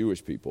talking about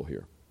Jewish people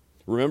here.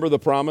 Remember the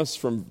promise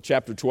from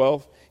chapter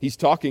 12? He's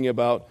talking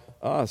about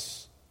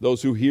us,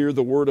 those who hear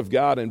the word of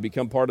God and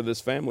become part of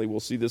this family. We'll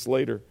see this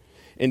later.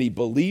 "And he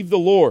believed the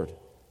Lord,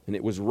 and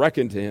it was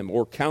reckoned to him,"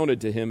 or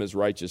counted to him, as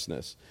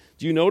righteousness.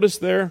 Do you notice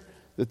there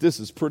that this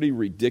is pretty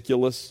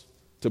ridiculous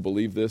to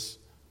believe this?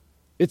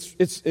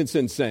 It's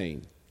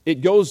insane.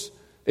 It goes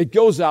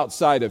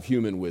outside of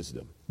human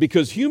wisdom.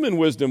 Because human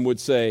wisdom would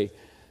say,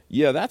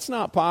 yeah, that's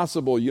not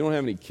possible. You don't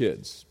have any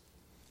kids.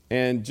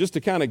 And just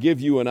to kind of give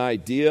you an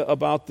idea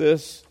about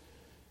this,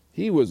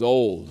 he was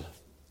old,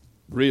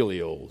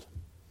 really old.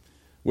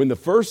 When the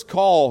first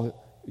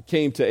call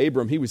came to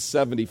Abram, he was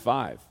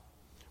 75.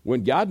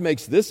 When God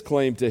makes this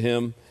claim to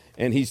him,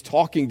 and he's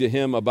talking to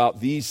him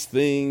about these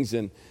things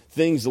and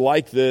things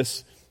like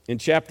this, in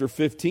chapter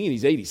 15,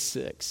 he's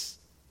 86.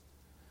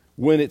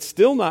 When it's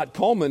still not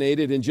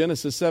culminated in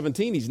Genesis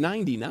 17, he's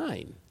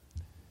 99.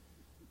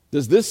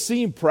 Does this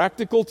seem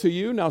practical to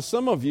you? Now,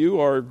 some of you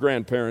are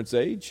grandparents'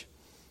 age.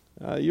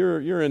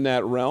 You're in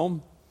that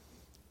realm,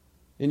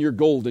 in your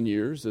golden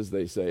years, as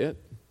they say it.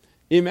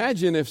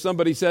 Imagine if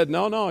somebody said,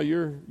 no,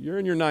 you're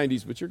in your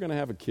 90s, but you're going to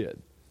have a kid.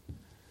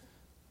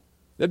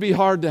 That'd be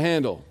hard to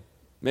handle.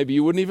 Maybe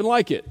you wouldn't even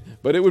like it,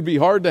 but it would be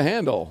hard to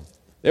handle.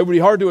 It would be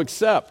hard to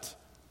accept.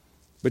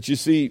 But you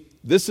see,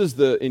 this is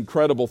the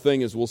incredible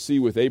thing, as we'll see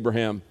with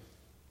Abraham.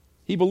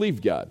 He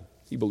believed God.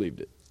 He believed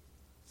it.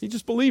 He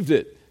just believed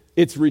it.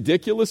 It's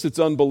ridiculous. It's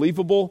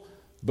unbelievable,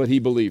 but he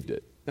believed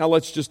it. Now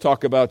let's just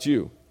talk about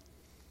you.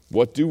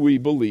 What do we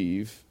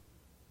believe?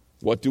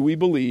 What do we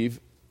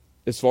believe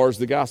as far as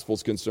the gospel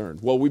is concerned?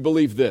 Well, we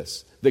believe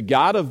this. The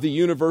God of the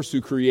universe,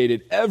 who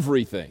created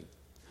everything,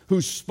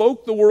 who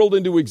spoke the world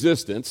into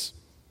existence,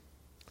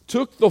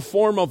 took the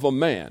form of a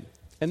man.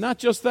 And not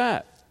just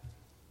that.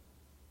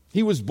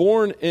 He was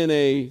born in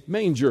a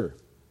manger,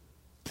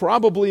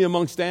 probably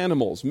amongst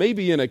animals,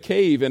 maybe in a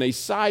cave, in a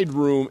side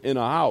room in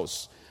a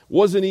house.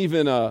 Wasn't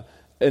even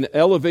an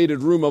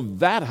elevated room of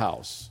that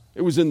house.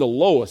 It was in the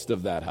lowest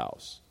of that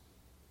house.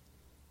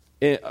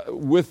 And,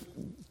 with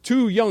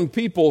two young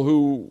people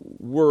who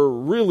were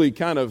really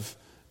kind of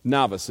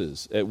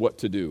novices at what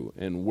to do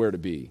and where to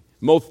be.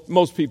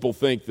 Most people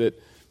think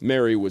that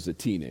Mary was a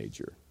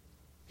teenager.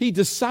 He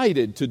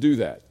decided to do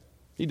that.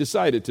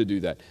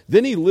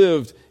 Then he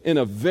lived in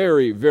a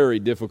very, very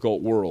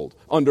difficult world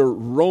under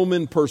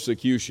Roman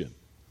persecution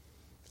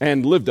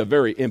and lived a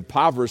very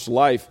impoverished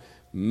life.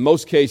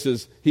 Most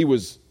cases, he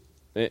was,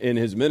 in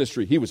his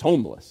ministry, he was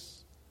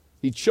homeless.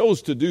 He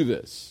chose to do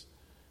this,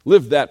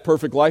 lived that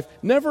perfect life,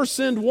 never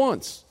sinned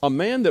once. A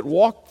man that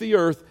walked the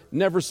earth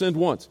never sinned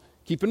once.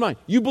 Keep in mind,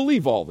 you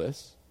believe all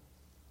this.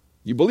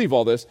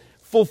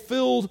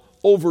 Fulfilled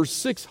over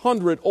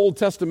 600 Old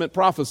Testament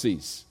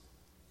prophecies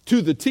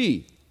to the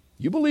T.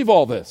 You believe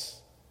all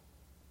this.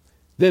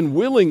 Then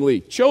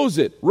willingly chose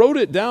it, wrote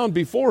it down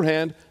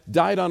beforehand,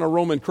 died on a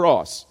Roman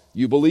cross.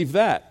 You believe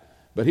that.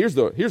 But here's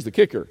the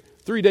kicker.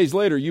 3 days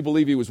later, you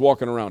believe he was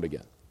walking around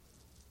again.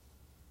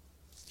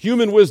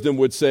 Human wisdom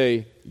would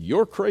say,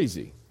 you're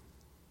crazy.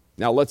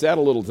 Now let's add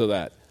a little to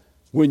that.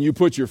 When you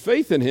put your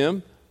faith in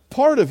him,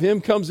 part of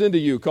him comes into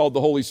you called the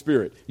Holy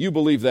Spirit. You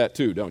believe that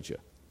too, don't you?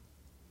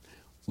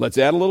 Let's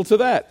add a little to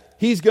that.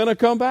 He's going to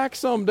come back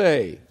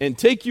someday and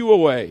take you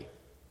away.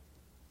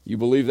 You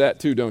believe that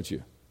too, don't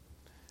you?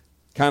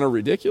 Kind of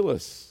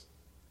ridiculous.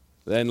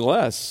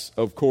 Unless,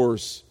 of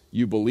course,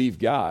 you believe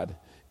God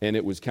and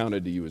it was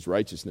counted to you as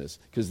righteousness,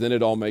 because then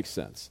it all makes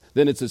sense.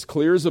 Then it's as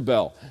clear as a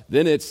bell.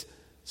 Then it's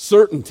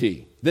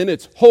certainty. Then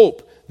it's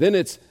hope. Then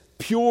it's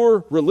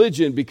pure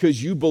religion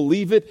because you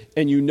believe it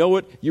and you know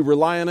it, you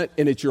rely on it,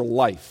 and it's your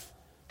life.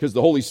 Because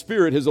the Holy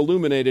Spirit has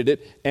illuminated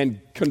it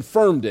and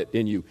confirmed it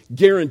in you,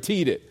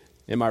 guaranteed it.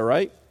 Am I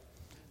right?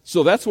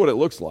 So that's what it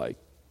looks like.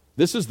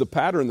 This is the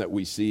pattern that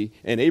we see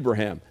in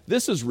Abraham.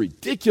 This is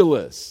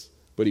ridiculous.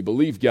 But he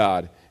believed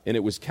God, and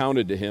it was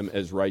counted to him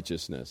as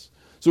righteousness.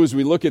 So as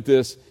we look at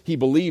this, he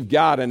believed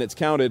God, and it's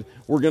counted.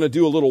 We're going to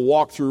do a little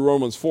walk through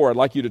Romans 4. I'd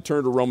like you to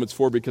turn to Romans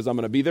 4 because I'm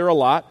going to be there a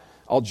lot.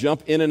 I'll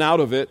jump in and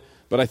out of it,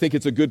 but I think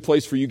it's a good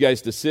place for you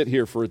guys to sit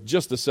here for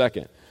just a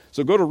second.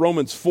 So go to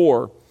Romans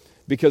 4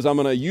 because I'm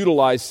going to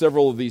utilize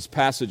several of these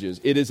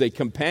passages. It is a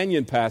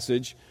companion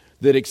passage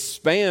that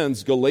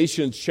expands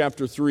Galatians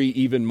chapter 3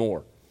 even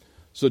more.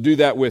 So do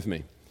that with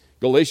me.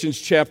 Romans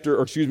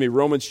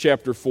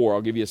chapter 4.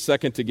 I'll give you a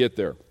second to get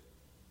there.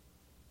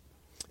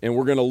 And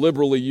we're going to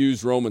liberally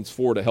use Romans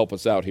 4 to help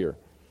us out here.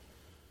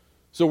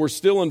 So we're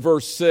still in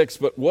verse 6,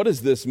 but what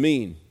does this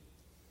mean?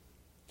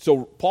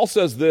 So Paul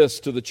says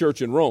this to the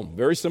church in Rome.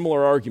 Very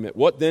similar argument.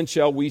 What then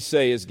shall we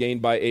say is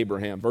gained by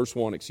Abraham? Verse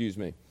 1,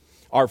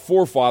 Our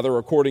forefather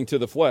according to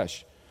the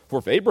flesh. For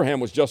if Abraham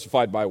was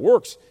justified by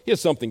works, he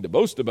has something to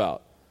boast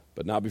about,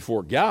 but not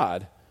before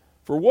God.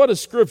 For what does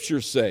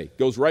Scripture say?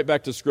 Goes right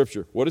back to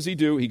Scripture. What does he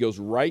do? He goes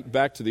right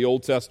back to the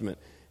Old Testament.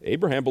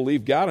 Abraham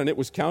believed God, and it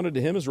was counted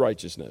to him as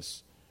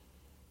righteousness.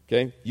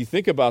 Okay, you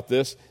think about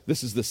this.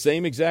 This is the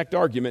same exact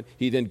argument.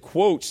 He then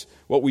quotes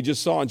what we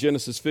just saw in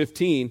Genesis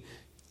 15,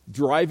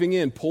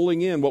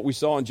 pulling in what we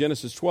saw in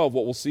Genesis 12,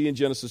 what we'll see in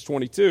Genesis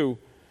 22,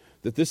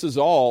 that this is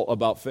all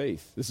about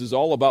faith. This is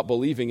all about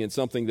believing in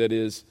something that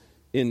is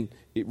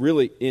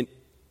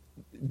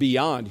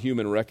beyond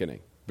human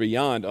reckoning,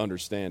 beyond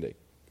understanding.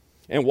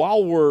 And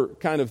while we're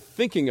kind of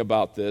thinking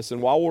about this,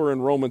 and while we're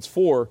in Romans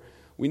 4,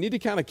 we need to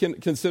kind of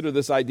consider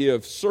this idea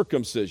of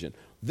circumcision.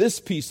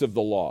 This piece of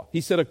the law. He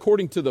said,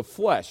 according to the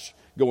flesh,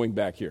 going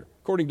back here,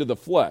 according to the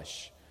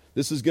flesh.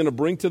 This is going to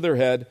bring to their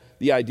head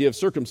the idea of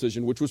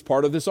circumcision, which was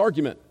part of this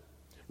argument.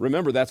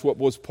 Remember, that's what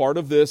was part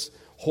of this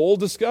whole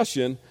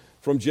discussion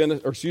from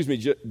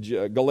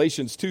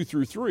Galatians 2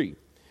 through 3.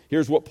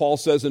 Here's what Paul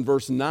says in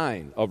verse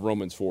 9 of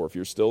Romans 4, if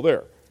you're still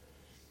there.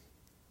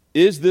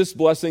 Is this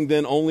blessing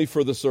then only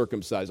for the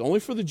circumcised, only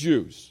for the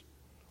Jews,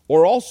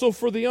 or also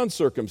for the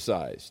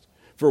uncircumcised?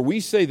 For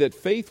we say that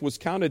faith was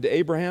counted to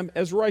Abraham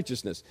as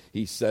righteousness.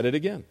 He said it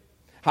again.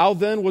 How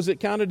then was it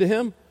counted to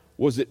him?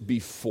 Was it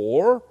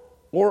before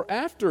or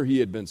after he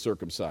had been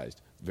circumcised?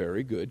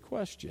 Very good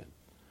question.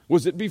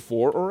 Was it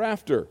before or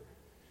after?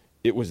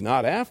 It was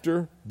not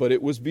after, but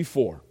it was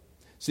before.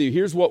 See,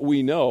 here's what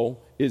we know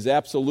is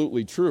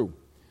absolutely true.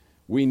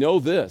 We know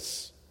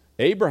this.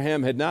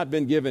 Abraham had not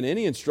been given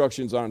any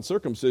instructions on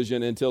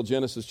circumcision until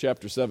Genesis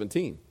chapter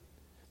 17.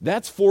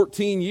 That's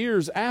 14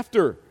 years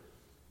after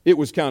it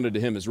was counted to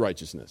him as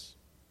righteousness.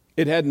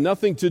 It had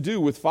nothing to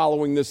do with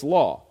following this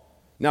law.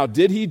 Now,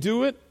 did he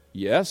do it?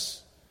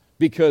 Yes,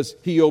 because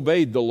he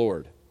obeyed the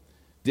Lord.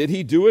 Did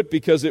he do it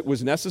because it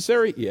was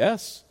necessary?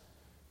 Yes,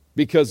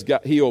 because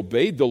he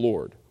obeyed the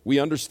Lord. We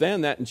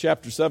understand that in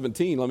chapter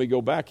 17. Let me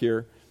go back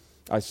here.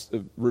 I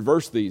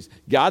reverse these.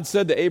 God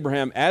said to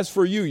Abraham, as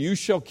for you, you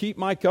shall keep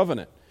my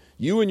covenant.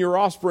 You and your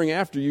offspring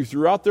after you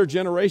throughout their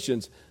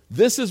generations.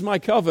 This is my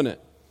covenant,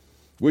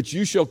 which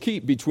you shall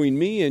keep between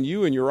me and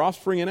you and your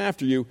offspring and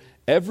after you.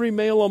 Every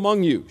male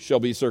among you shall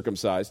be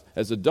circumcised.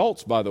 As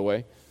adults, by the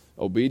way,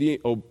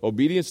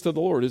 obedience to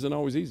the Lord isn't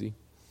always easy.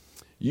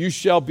 You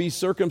shall be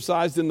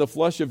circumcised in the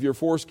flesh of your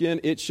foreskin.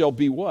 It shall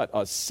be what?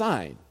 A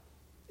sign.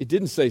 It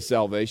didn't say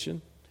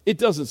salvation. It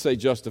doesn't say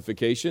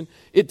justification.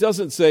 It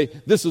doesn't say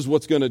this is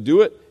what's going to do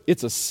it.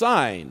 It's a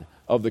sign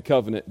of the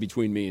covenant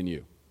between me and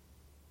you.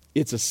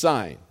 It's a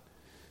sign.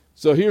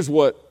 So here's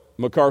what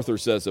MacArthur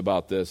says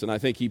about this, and I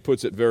think he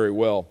puts it very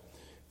well.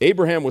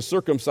 Abraham was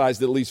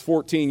circumcised at least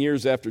 14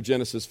 years after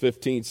Genesis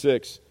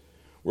 15:6,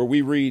 where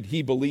we read,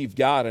 he believed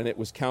God and it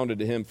was counted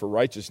to him for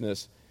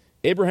righteousness.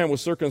 Abraham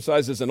was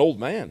circumcised as an old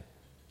man.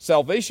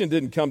 Salvation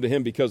didn't come to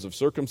him because of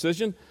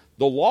circumcision.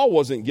 The law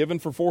wasn't given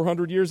for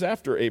 400 years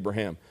after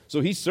Abraham.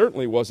 So he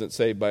certainly wasn't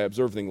saved by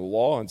observing the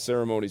law and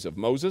ceremonies of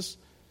Moses.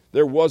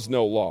 There was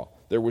no law.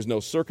 There was no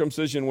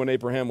circumcision when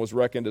Abraham was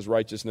reckoned as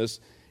righteousness,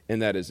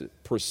 and that is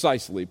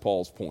precisely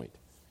Paul's point.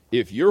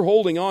 If you're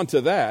holding on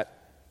to that,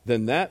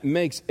 then that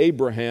makes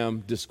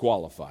Abraham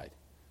disqualified.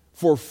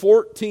 For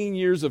 14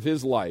 years of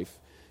his life,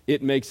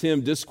 it makes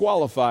him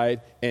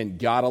disqualified and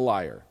God a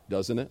liar,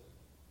 doesn't it?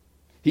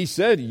 He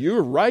said,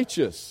 you're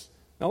righteous.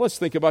 Now let's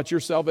think about your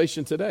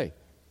salvation today.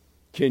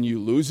 Can you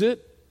lose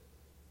it?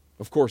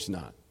 Of course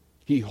not.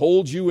 He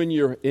holds you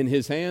in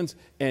his hands,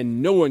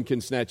 and no one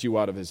can snatch you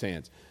out of his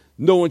hands.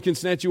 No one can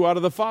snatch you out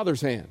of the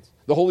Father's hands.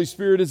 The Holy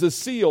Spirit is a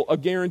seal, a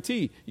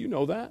guarantee. You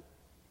know that.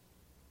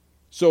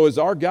 So is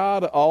our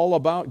God all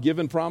about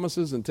giving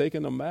promises and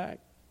taking them back?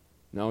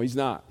 No, he's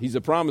not. He's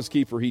a promise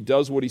keeper. He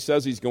does what he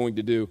says he's going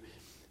to do.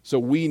 So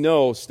we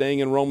know, staying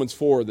in Romans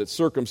 4, that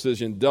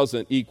circumcision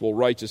doesn't equal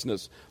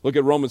righteousness. Look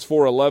at Romans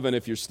 4:11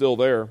 if you're still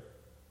there.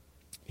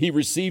 He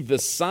received the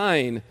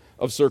sign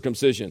of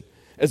circumcision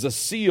as a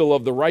seal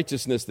of the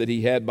righteousness that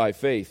he had by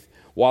faith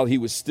while he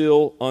was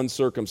still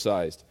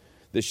uncircumcised.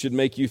 This should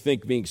make you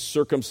think being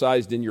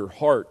circumcised in your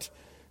heart,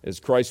 as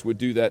Christ would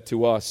do that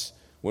to us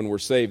when we're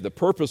saved. The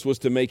purpose was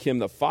to make him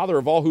the father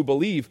of all who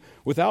believe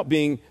without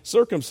being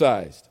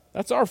circumcised.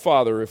 That's our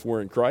Father if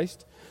we're in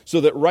Christ, so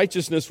that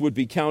righteousness would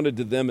be counted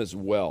to them as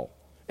well,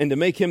 and to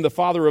make him the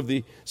father of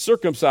the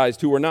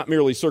circumcised, who are not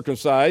merely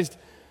circumcised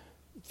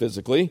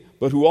physically,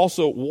 but who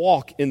also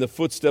walk in the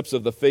footsteps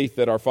of the faith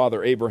that our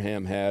father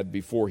Abraham had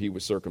before he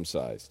was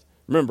circumcised.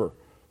 Remember,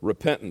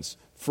 repentance,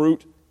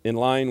 fruit in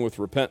line with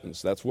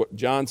repentance. That's what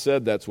John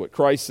said, that's what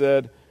Christ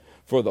said.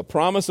 For the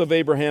promise of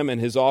Abraham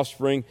and his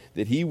offspring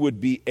that he would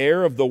be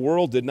heir of the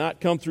world did not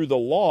come through the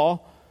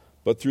law,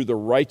 but through the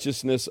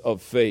righteousness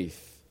of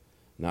faith.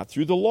 Not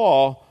through the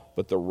law,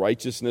 but the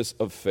righteousness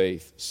of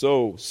faith.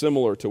 So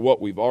similar to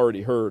what we've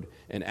already heard,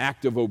 an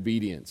act of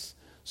obedience.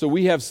 So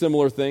we have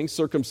similar things.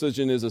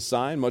 Circumcision is a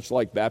sign, much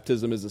like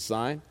baptism is a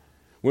sign.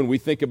 When we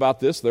think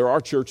about this, there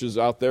are churches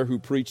out there who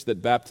preach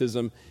that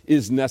baptism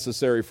is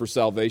necessary for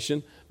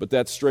salvation, but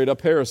that's straight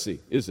up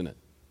heresy, isn't it?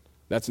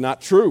 That's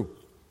not true.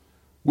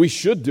 We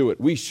should do it.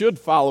 We should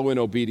follow in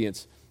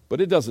obedience,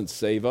 but it doesn't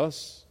save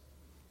us.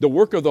 The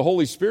work of the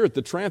Holy Spirit,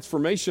 the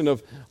transformation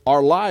of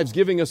our lives,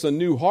 giving us a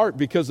new heart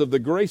because of the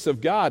grace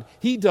of God,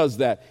 he does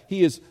that.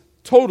 He is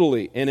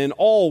totally and in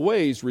all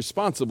ways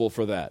responsible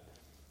for that.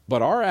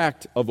 But our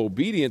act of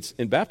obedience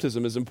in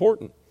baptism is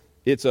important.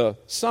 It's a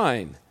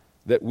sign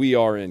that we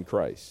are in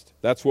Christ.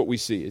 That's what we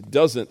see. It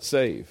doesn't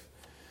save.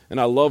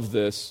 And I love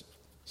this.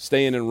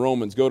 Staying in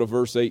Romans, go to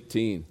verse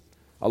 18.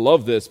 I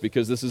love this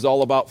because this is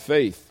all about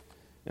faith.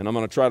 And I'm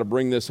going to try to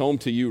bring this home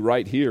to you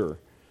right here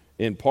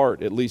in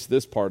part, at least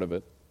this part of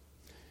it.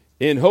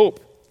 In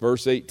hope,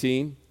 verse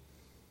 18,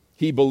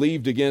 he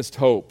believed against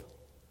hope.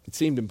 It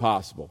seemed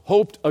impossible.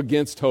 Hoped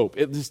against hope.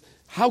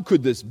 How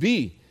could this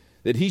be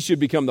that he should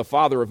become the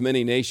father of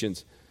many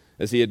nations,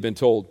 as he had been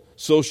told?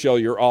 So shall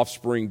your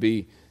offspring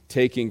be,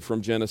 taking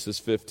from Genesis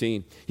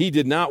 15. He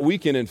did not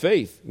weaken in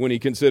faith when he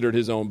considered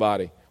his own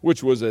body,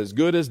 which was as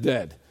good as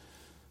dead.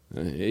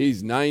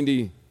 He's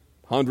 90,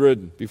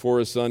 100 before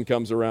his son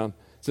comes around,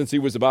 since he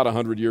was about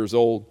 100 years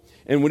old.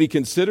 And when he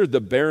considered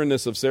the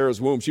barrenness of Sarah's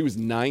womb, she was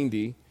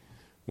 90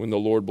 when the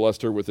Lord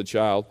blessed her with a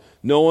child.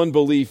 No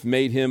unbelief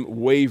made him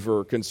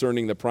waver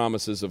concerning the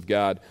promises of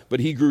God, but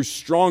he grew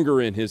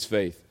stronger in his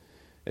faith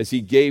as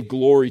he gave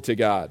glory to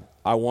God.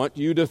 I want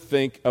you to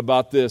think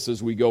about this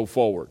as we go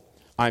forward.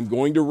 I'm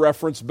going to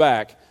reference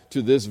back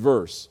to this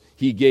verse.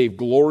 He gave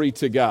glory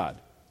to God.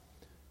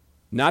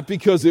 Not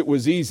because it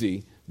was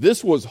easy.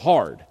 This was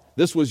hard.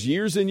 This was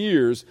years and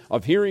years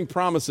of hearing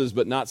promises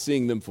but not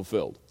seeing them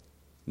fulfilled.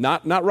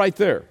 Not right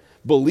there.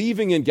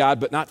 Believing in God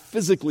but not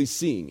physically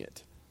seeing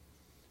it.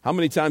 How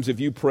many times have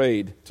you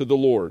prayed to the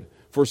Lord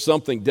for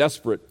something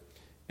desperate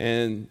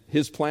and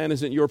his plan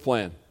isn't your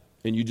plan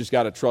and you just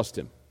got to trust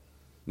him?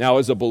 Now,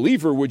 as a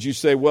believer, would you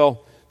say,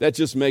 well, that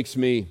just makes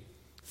me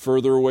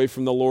further away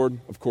from the Lord?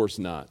 Of course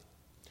not.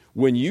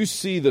 When you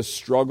see the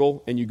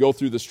struggle and you go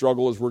through the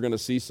struggle, as we're going to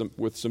see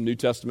with some New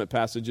Testament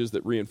passages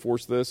that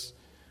reinforce this,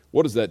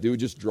 what does that do? It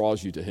just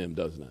draws you to him,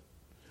 doesn't it?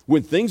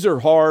 When things are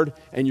hard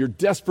and you're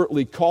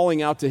desperately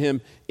calling out to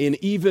him, and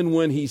even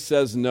when he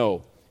says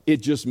no, it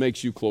just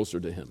makes you closer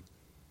to him.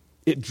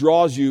 It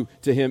draws you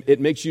to him. It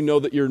makes you know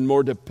that you're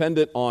more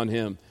dependent on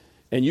him,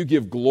 and you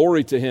give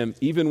glory to him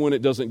even when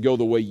it doesn't go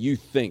the way you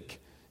think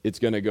it's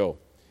going to go.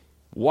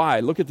 Why?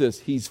 Look at this.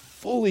 He's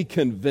fully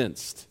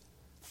convinced.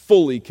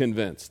 Fully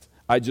convinced.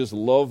 I just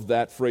love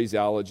that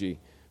phraseology.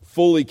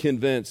 Fully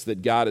convinced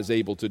that God is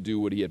able to do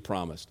what he had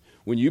promised.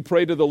 When you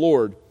pray to the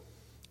Lord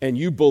and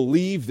you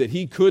believe that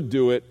he could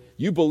do it,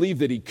 you believe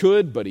that he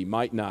could, but he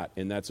might not,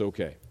 and that's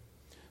okay.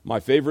 My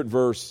favorite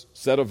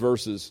set of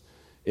verses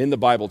in the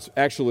Bible, it's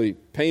actually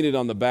painted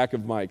on the back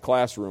of my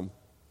classroom,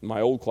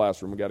 my old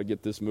classroom, I've got to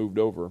get this moved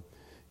over,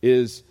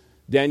 is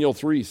Daniel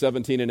 3,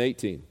 17 and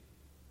 18.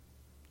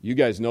 You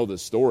guys know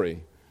this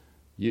story.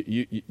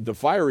 The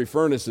fiery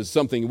furnace is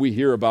something we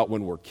hear about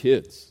when we're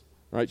kids,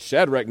 right?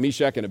 Shadrach,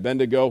 Meshach, and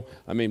Abednego.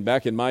 I mean,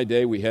 back in my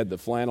day, we had the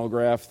flannel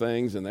graph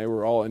things, and they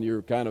were all, and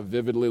you're kind of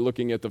vividly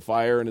looking at the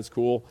fire, and it's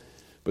cool.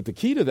 But the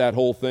key to that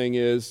whole thing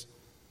is,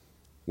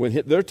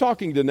 when they're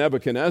talking to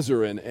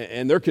Nebuchadnezzar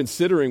and they're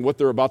considering what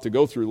they're about to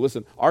go through,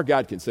 listen, our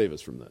God can save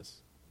us from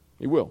this.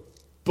 He will.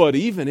 But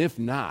even if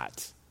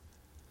not,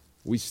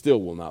 we still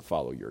will not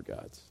follow your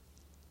gods.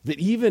 That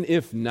even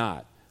if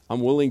not, I'm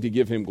willing to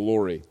give him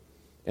glory.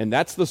 And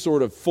that's the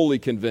sort of fully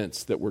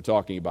convinced that we're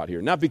talking about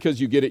here. Not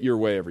because you get it your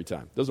way every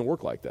time. It doesn't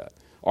work like that.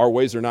 Our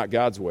ways are not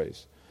God's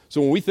ways. So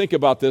when we think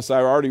about this,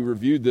 I already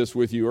reviewed this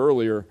with you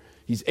earlier.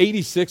 He's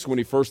 86 when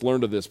he first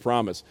learned of this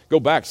promise. Go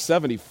back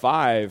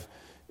 75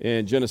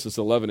 in Genesis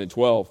 11 and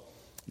 12.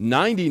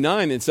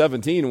 99 and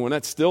 17 when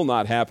that's still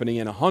not happening,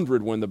 and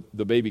 100 when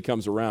the baby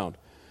comes around.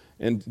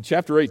 And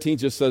chapter 18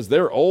 just says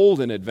they're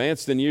old and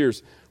advanced in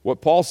years. What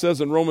Paul says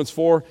in Romans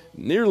 4,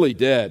 nearly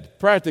dead,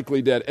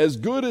 practically dead, as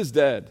good as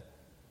dead.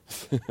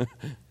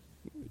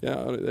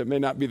 Yeah, that may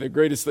not be the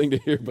greatest thing to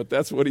hear, but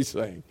that's what he's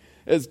saying.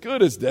 As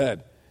good as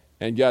dead.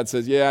 And God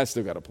says, yeah, I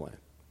still got a plan.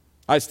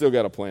 I still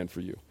got a plan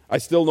for you. I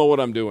still know what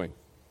I'm doing.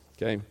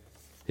 Okay?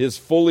 His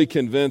fully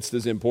convinced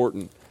is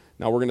important.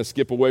 Now we're going to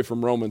skip away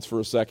from Romans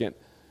for a second.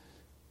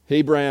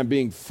 Abraham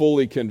being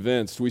fully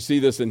convinced. We see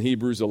this in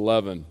Hebrews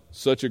 11.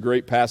 Such a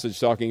great passage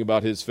talking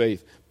about his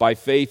faith. By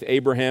faith,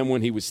 Abraham,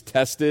 when he was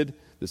tested,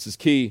 this is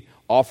key,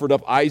 offered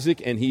up Isaac,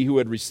 and he who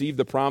had received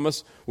the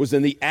promise was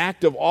in the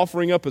act of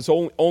offering up his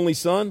only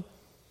son,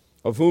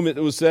 of whom it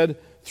was said,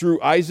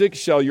 through Isaac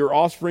shall your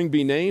offspring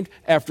be named.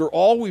 After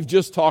all we've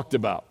just talked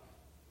about,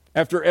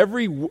 after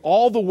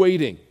all the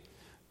waiting,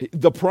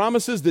 the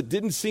promises that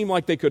didn't seem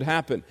like they could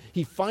happen,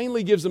 he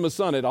finally gives him a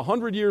son at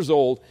 100 years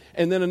old,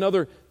 and then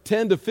another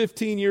 10 to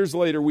 15 years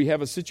later, we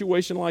have a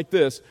situation like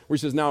this where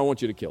he says, now I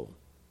want you to kill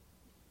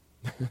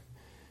him.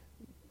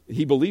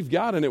 He believed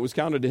God, and it was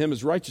counted to him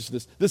as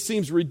righteousness. This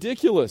seems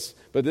ridiculous,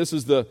 but this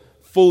is the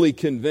fully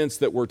convinced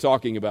that we're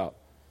talking about.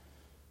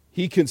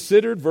 He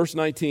considered, verse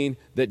 19,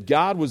 that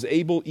God was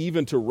able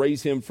even to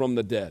raise him from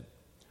the dead,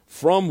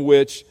 from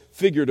which,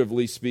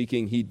 figuratively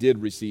speaking, he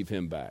did receive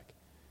him back.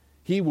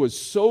 He was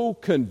so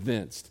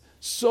convinced,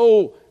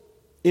 so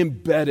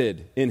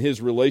embedded in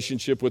his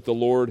relationship with the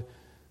Lord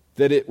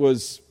that it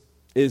was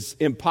as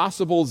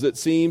impossible as it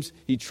seems.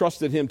 He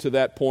trusted him to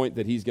that point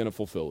that he's going to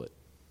fulfill it.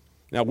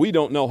 Now, we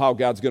don't know how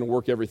God's going to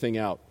work everything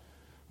out.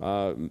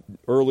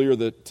 Earlier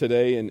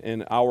today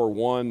in hour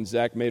 1,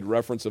 Zach made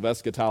reference of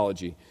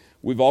eschatology.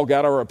 We've all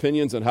got our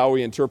opinions on how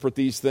we interpret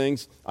these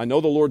things. I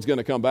know the Lord's going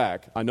to come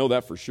back. I know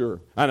that for sure.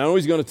 I know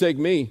he's going to take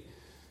me,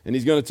 and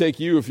he's going to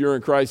take you if you're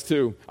in Christ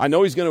too. I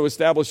know he's going to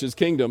establish his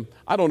kingdom.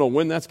 I don't know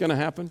when that's going to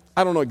happen.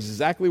 I don't know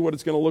exactly what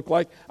it's going to look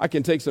like. I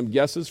can take some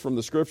guesses from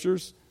the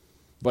scriptures,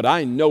 but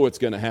I know it's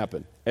going to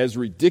happen. As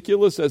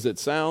ridiculous as it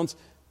sounds,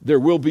 there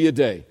will be a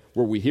day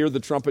where we hear the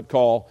trumpet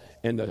call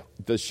and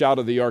the shout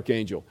of the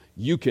archangel.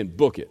 You can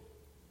book it.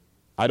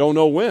 I don't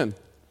know when,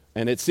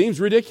 and it seems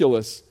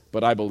ridiculous,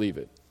 but I believe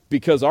it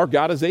because our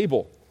God is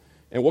able.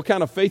 And what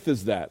kind of faith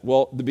is that?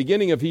 Well, the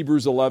beginning of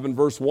Hebrews 11,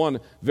 verse 1,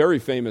 very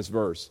famous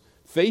verse.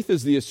 Faith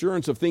is the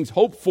assurance of things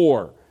hoped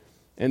for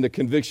and the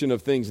conviction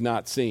of things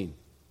not seen.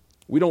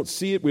 We don't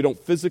see it. We don't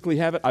physically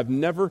have it. I've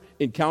never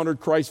encountered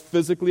Christ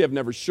physically. I've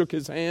never shook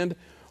his hand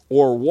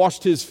or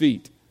washed his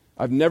feet.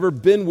 I've never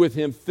been with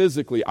him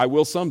physically. I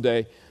will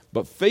someday.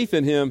 But faith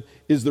in him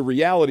is the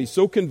reality,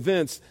 so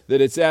convinced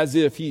that it's as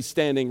if he's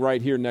standing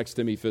right here next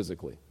to me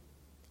physically.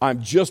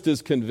 I'm just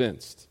as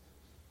convinced.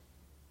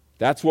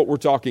 That's what we're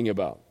talking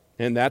about.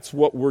 And that's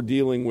what we're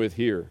dealing with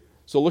here.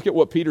 So look at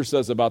what Peter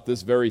says about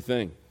this very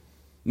thing.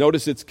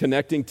 Notice it's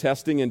connecting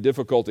testing and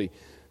difficulty.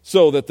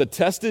 So that the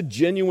tested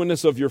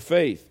genuineness of your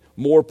faith,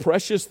 more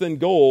precious than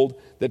gold,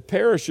 that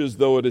perishes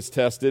though it is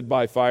tested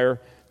by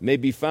fire, may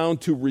be found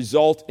to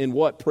result in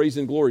what? Praise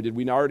and glory. Did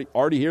we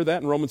already hear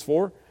that in Romans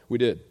 4? We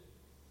did.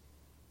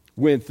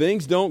 When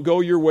things don't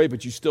go your way,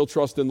 but you still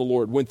trust in the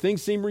Lord. When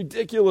things seem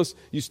ridiculous,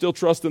 you still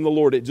trust in the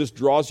Lord. It just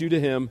draws you to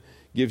him,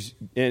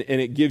 and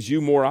it gives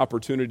you more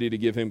opportunity to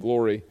give him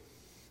glory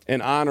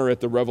and honor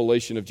at the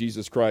revelation of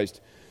Jesus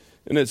Christ.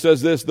 And it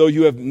says this, though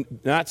you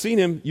have not seen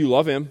him, you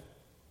love him.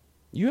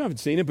 You haven't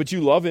seen him, but you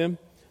love him.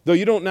 Though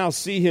you don't now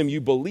see him, you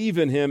believe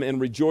in him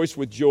and rejoice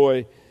with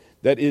joy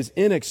that is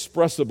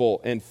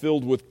inexpressible and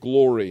filled with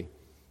glory,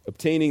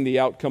 obtaining the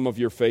outcome of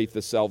your faith,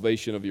 the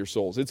salvation of your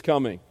souls. It's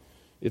coming.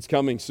 It's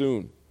coming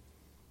soon.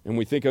 And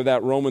we think of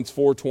that Romans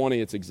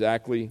 4:20, it's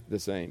exactly the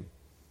same.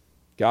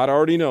 God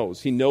already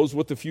knows. He knows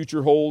what the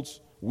future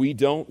holds. We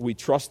don't. We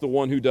trust the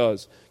one who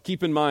does.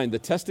 Keep in mind, the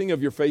testing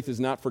of your faith is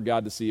not for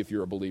God to see if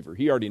you're a believer.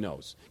 He already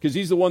knows. Because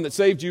he's the one that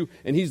saved you,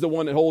 and he's the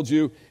one that holds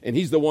you, and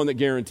he's the one that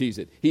guarantees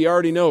it. He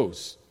already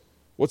knows.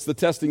 What's the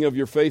testing of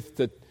your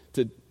faith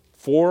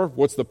for?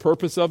 What's the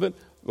purpose of it?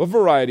 A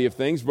variety of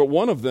things, but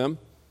one of them,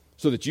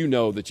 so that you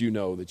know that you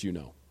know that you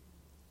know.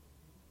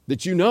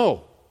 That you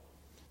know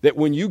that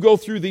when you go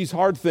through these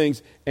hard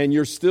things and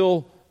you're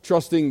still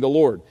trusting the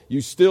Lord, you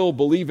still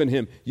believe in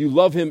him, you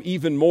love him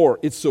even more,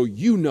 it's so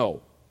you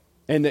know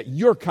and that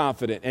you're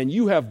confident and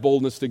you have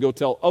boldness to go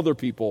tell other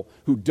people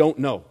who don't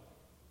know.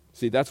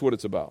 See, that's what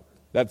it's about.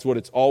 That's what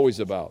it's always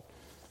about.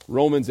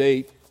 Romans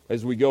 8,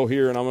 as we go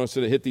here, and I'm going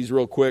to hit these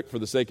real quick for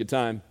the sake of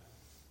time,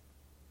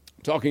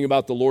 talking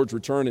about the Lord's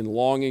return and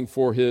longing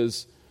for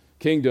his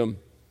kingdom.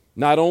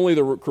 Not only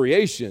the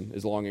creation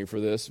is longing for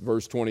this,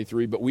 verse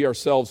 23, but we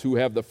ourselves who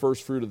have the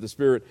first fruit of the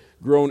Spirit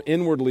groan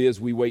inwardly as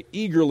we wait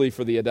eagerly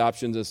for the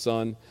adoption as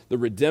son, the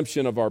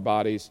redemption of our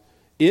bodies.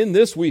 In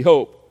this we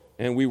hope,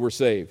 and we were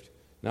saved.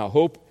 Now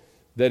hope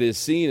that is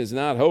seen is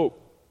not hope,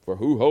 for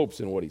who hopes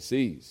in what he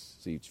sees?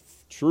 See,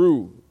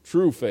 true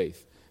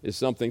faith is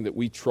something that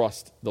we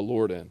trust the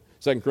Lord in.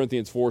 2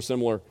 Corinthians 4,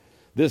 similar.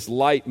 This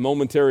light,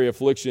 momentary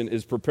affliction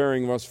is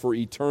preparing us for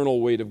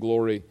eternal weight of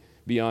glory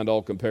beyond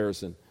all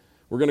comparison.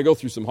 We're going to go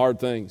through some hard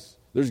things.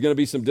 There's going to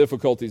be some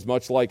difficulties,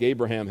 much like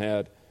Abraham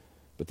had.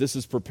 But this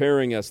is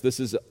preparing us. This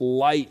is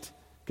light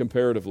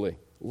comparatively.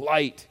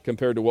 Light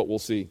compared to what we'll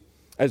see.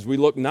 As we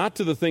look not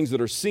to the things that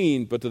are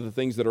seen, but to the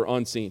things that are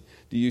unseen.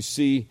 Do you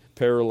see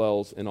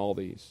parallels in all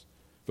these?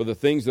 For the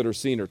things that are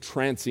seen are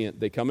transient.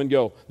 They come and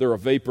go. They're a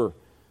vapor.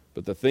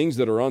 But the things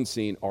that are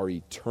unseen are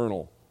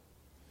eternal.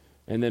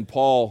 And then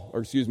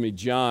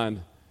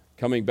John,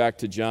 coming back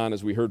to John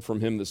as we heard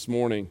from him this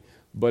morning,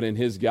 but in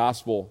his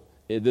gospel,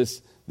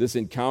 this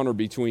encounter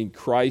between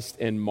Christ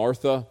and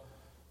Martha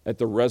at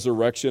the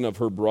resurrection of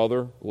her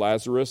brother,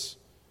 Lazarus,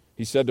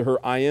 he said to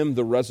her, I am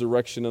the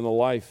resurrection and the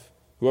life.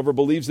 Whoever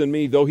believes in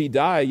me, though he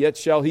die, yet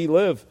shall he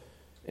live.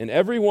 And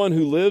everyone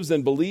who lives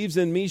and believes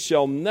in me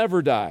shall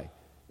never die.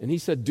 And he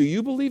said, do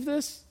you believe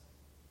this?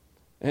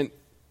 And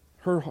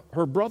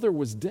her brother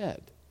was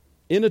dead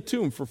in a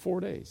tomb for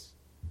 4 days.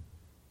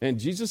 And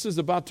Jesus is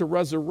about to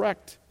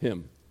resurrect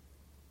him.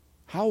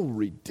 How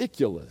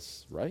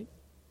ridiculous, right?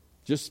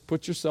 Just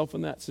put yourself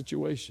in that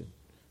situation.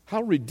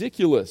 How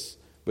ridiculous.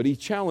 But he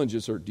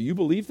challenges her. Do you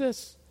believe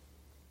this?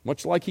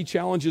 Much like he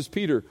challenges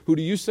Peter. Who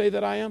do you say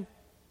that I am?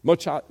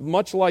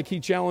 Much like he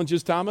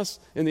challenges Thomas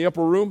in the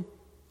upper room.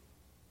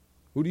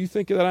 Who do you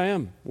think that I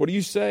am? What do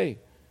you say?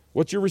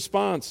 What's your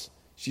response?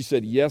 She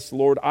said, yes,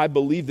 Lord, I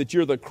believe that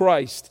you're the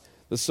Christ,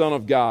 the Son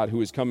of God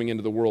who is coming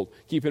into the world.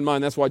 Keep in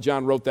mind, that's why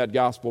John wrote that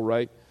gospel,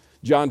 right?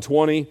 John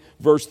 20,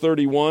 verse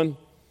 31.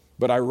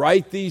 But I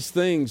write these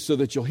things so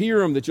that you'll hear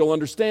them, that you'll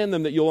understand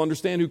them, that you'll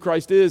understand who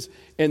Christ is,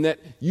 and that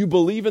you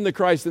believe in the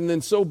Christ, and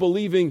then so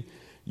believing,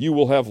 you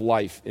will have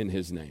life in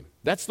his name.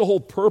 That's the whole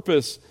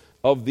purpose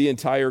of the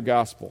entire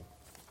gospel.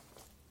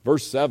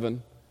 Verse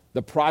 7,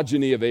 the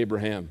progeny of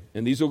Abraham.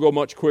 And these will go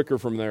much quicker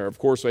from there. Of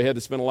course, I had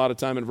to spend a lot of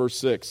time in verse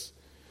 6.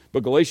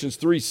 But Galatians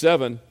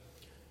 3:7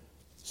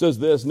 says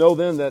this, know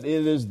then that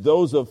it is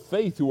those of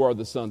faith who are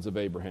the sons of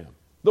Abraham.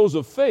 Those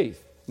of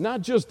faith,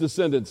 not just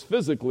descendants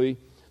physically.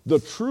 The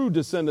true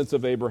descendants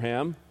of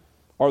Abraham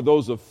are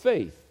those of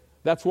faith.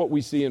 That's what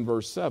we see in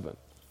verse 7.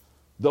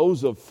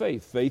 Those of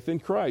faith, faith in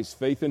Christ,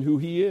 faith in who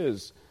he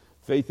is,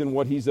 faith in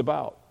what he's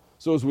about.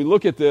 So as we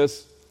look at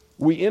this,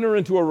 we enter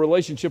into a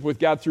relationship with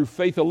God through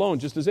faith alone,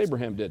 just as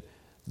Abraham did.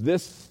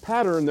 This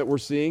pattern that we're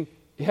seeing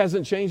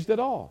hasn't changed at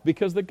all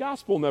because the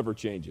gospel never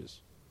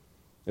changes.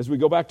 As we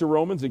go back to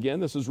Romans again,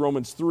 this is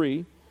Romans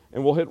 3,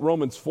 and we'll hit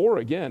Romans 4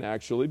 again,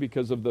 actually,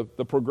 because of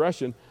the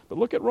progression. But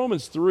look at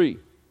Romans 3.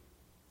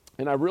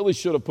 And I really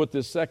should have put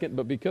this second,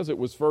 but because it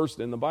was first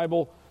in the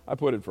Bible, I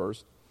put it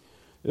first.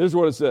 Here's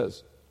what it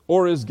says.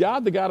 Or is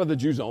God the God of the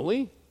Jews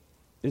only?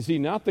 Is he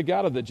not the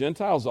God of the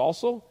Gentiles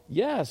also?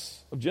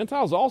 Yes, of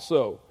Gentiles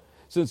also.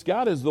 Since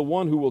God is the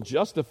one who will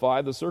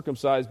justify the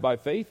circumcised by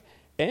faith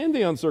and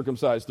the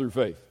uncircumcised through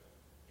faith.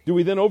 Do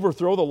we then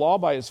overthrow the law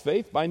by his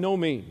faith? By no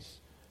means.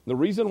 The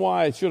reason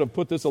why I should have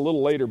put this a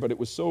little later, but it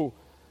was so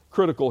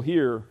critical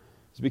here,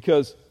 is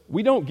because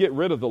we don't get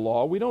rid of the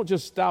law. We don't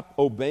just stop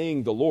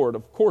obeying the Lord.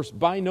 Of course,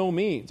 by no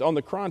means. On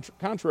the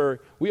contrary,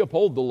 we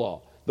uphold the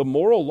law. The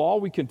moral law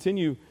we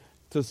continue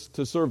to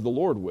serve the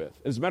Lord with.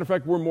 As a matter of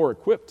fact, we're more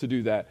equipped to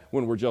do that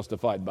when we're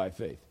justified by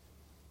faith.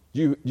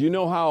 Do you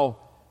know how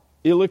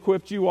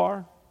ill-equipped you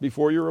are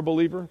before you're a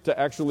believer to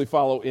actually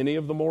follow any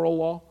of the moral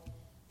law?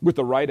 With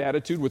the right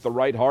attitude, with the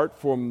right heart,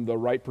 from the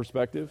right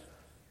perspective?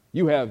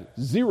 You have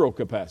zero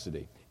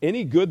capacity.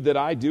 Any good that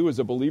I do as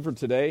a believer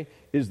today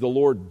is the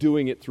Lord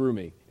doing it through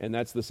me, and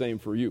that's the same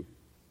for you.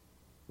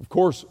 Of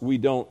course, we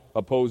don't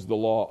oppose the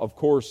law. Of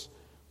course,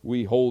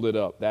 we hold it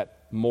up,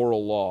 that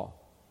moral law.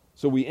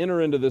 So we enter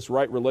into this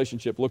right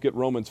relationship. Look at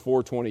Romans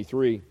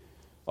 4:23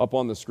 up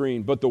on the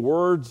screen. But the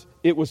words,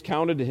 it was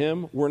counted to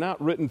him, were not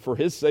written for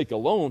his sake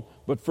alone,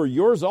 but for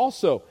yours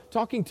also.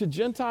 Talking to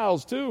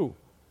Gentiles too.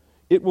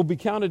 It will be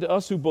counted to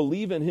us who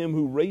believe in him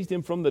who raised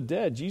him from the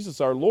dead,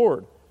 Jesus our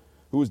Lord,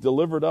 who was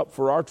delivered up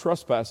for our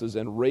trespasses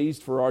and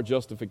raised for our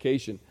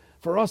justification.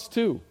 For us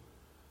too.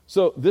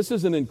 So this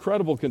is an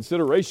incredible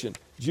consideration.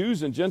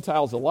 Jews and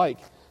Gentiles alike,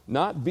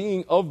 not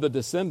being of the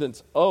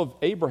descendants of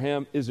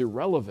Abraham is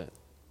irrelevant.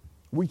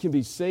 We can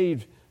be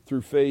saved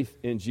through faith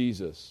in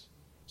Jesus.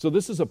 So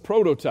this is a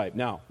prototype.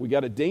 Now, we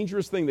got a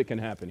dangerous thing that can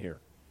happen here.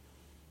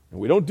 And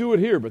we don't do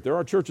it here, but there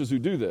are churches who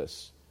do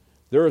this.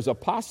 There is a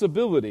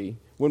possibility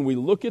when we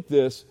look at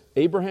this,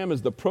 Abraham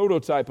is the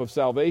prototype of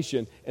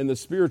salvation and the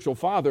spiritual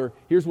father.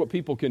 Here's what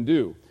people can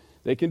do.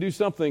 They can do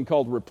something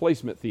called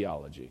replacement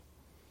theology.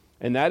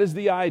 And that is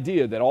the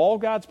idea that all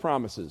God's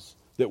promises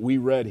that we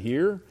read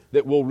here,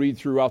 that we'll read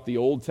throughout the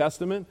Old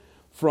Testament,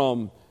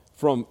 from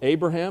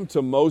Abraham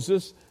to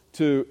Moses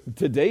to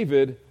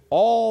David,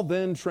 all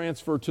then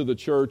transfer to the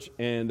church,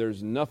 and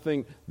there's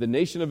nothing, the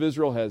nation of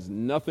Israel has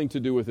nothing to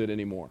do with it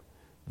anymore.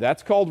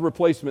 That's called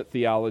replacement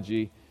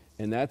theology,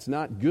 and that's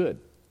not good.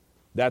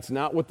 That's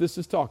not what this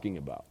is talking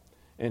about.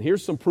 And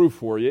here's some proof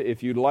for you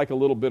if you'd like a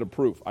little bit of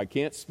proof. I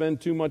can't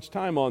spend too much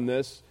time on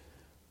this,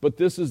 But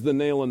this is the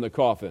nail in the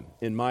coffin,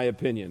 in my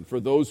opinion, for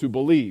those who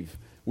believe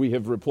we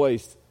have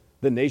replaced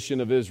the nation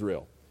of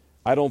Israel.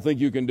 I don't think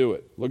you can do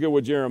it. Look at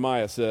what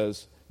Jeremiah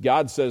says.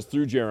 God says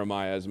through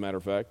Jeremiah, as a matter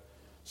of fact,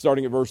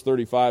 starting at verse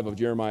 35 of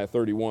Jeremiah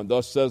 31,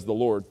 thus says the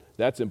Lord.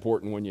 That's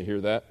important when you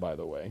hear that, by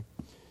the way.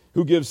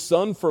 Who gives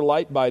sun for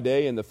light by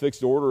day and the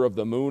fixed order of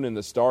the moon and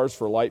the stars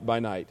for light by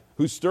night.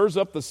 Who stirs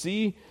up the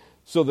sea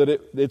so that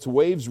its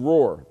waves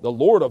roar. The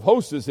Lord of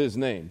hosts is his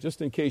name,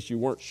 just in case you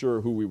weren't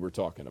sure who we were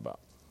talking about.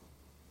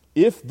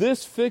 If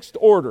this fixed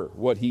order,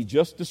 what he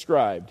just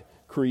described,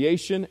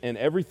 creation and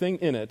everything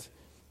in it,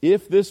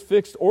 if this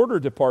fixed order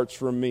departs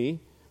from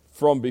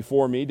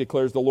before me,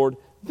 declares the Lord,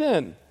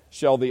 then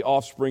shall the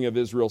offspring of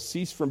Israel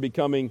cease from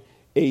becoming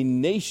a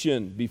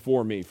nation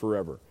before me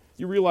forever.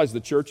 You realize the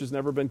church has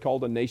never been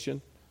called a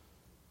nation?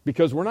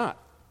 Because we're not.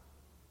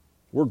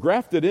 We're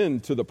grafted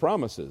into the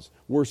promises.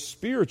 We're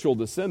spiritual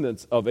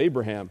descendants of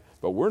Abraham,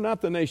 but we're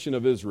not the nation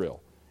of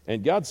Israel.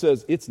 And God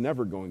says it's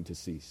never going to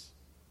cease.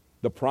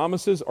 The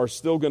promises are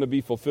still going to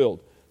be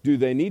fulfilled. Do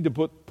they need to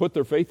put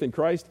their faith in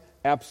Christ?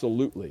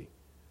 Absolutely.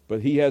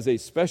 But he has a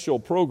special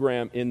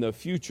program in the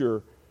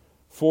future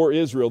for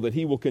Israel that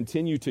he will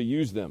continue to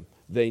use them.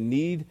 They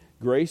need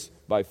grace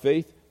by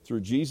faith through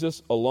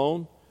Jesus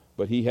alone,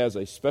 but he has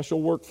a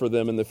special work for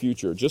them in the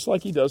future, just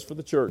like he does for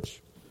the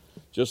church,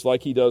 just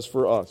like he does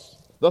for us.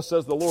 Thus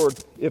says the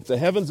Lord, if the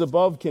heavens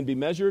above can be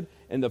measured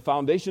and the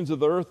foundations of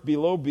the earth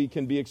below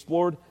can be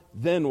explored,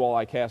 then will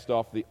I cast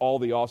off all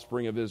the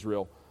offspring of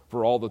Israel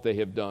for all that they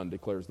have done,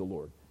 declares the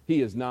Lord.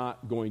 He is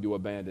not going to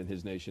abandon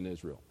his nation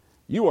Israel.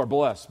 You are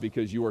blessed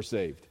because you are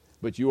saved,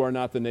 but you are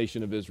not the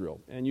nation of Israel,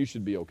 and you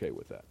should be okay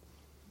with that.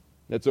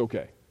 That's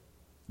okay.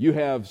 You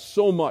have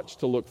so much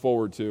to look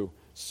forward to,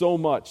 so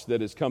much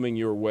that is coming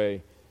your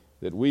way,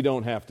 that we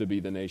don't have to be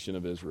the nation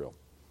of Israel.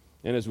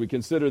 And as we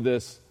consider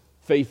this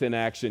faith in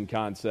action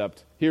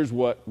concept, here's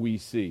what we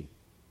see.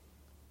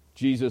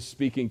 Jesus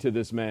speaking to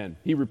this man.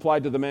 He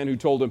replied to the man who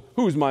told him,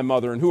 who's my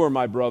mother and who are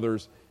my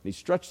brothers? And he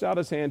stretched out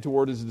his hand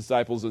toward his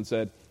disciples and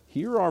said,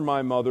 here are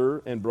my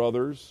mother and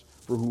brothers,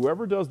 for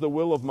whoever does the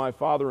will of my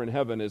Father in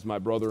heaven is my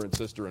brother and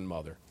sister and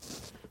mother.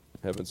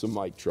 Having some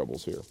mic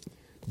troubles here.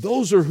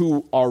 Those are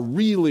who are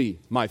really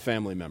my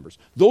family members.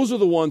 Those are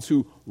the ones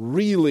who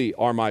really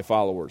are my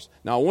followers.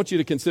 Now, I want you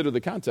to consider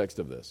the context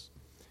of this.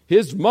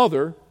 His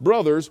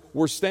brothers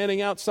were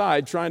standing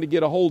outside trying to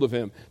get a hold of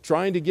him,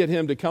 trying to get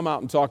him to come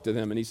out and talk to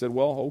them. And he said,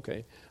 well,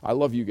 okay, I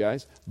love you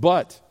guys,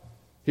 but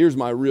here's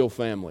my real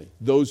family,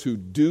 those who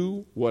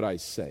do what I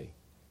say.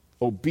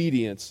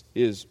 Obedience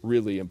is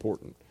really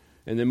important.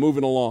 And then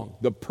moving along,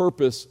 the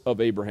purpose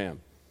of Abraham.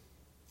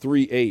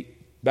 3:8,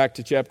 back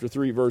to chapter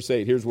 3, verse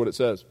 8. Here's what it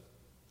says.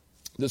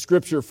 The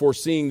scripture,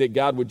 foreseeing that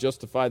God would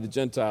justify the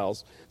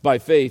Gentiles by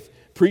faith,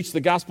 preached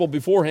the gospel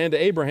beforehand to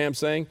Abraham,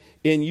 saying,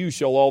 in you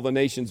shall all the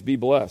nations be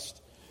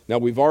blessed. Now,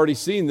 we've already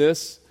seen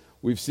this.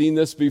 We've seen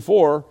this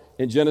before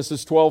in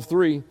Genesis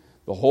 12:3.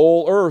 The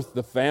whole earth,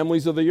 the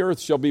families of the earth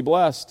shall be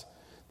blessed.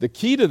 The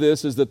key to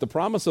this is that the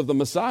promise of the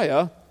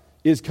Messiah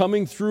is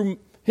coming through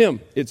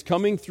him. It's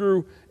coming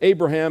through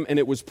Abraham, and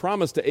it was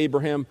promised to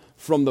Abraham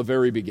from the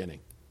very beginning.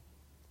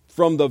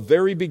 From the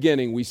very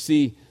beginning, we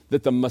see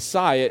that the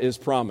Messiah is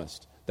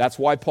promised. That's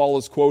why Paul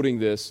is quoting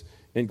this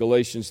in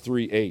Galatians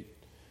 3:8.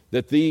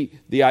 That the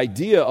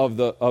idea of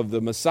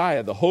the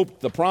Messiah, the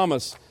hope, the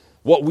promise,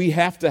 what we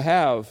have to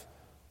have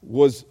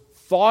was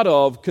thought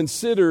of,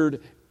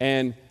 considered,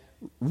 and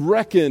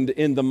reckoned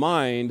in the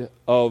mind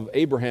of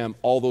Abraham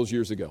all those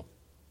years ago.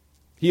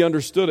 He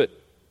understood it.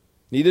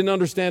 He didn't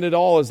understand it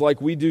all as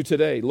like we do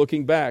today,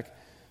 looking back,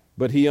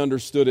 but he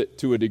understood it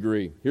to a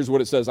degree. Here's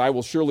what it says, I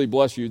will surely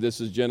bless you, this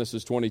is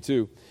Genesis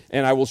 22,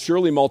 and I will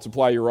surely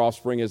multiply your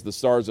offspring as the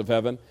stars of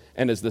heaven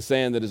and as the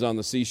sand that is on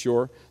the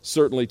seashore,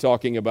 certainly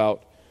talking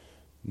about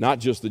not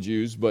just the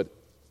Jews, but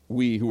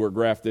we who are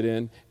grafted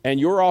in. And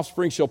your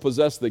offspring shall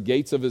possess the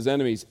gates of his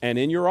enemies, and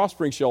in your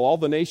offspring shall all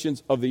the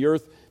nations of the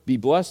earth be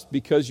blessed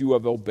because you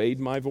have obeyed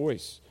my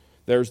voice.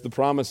 There's the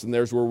promise, and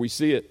there's where we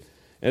see it.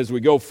 As we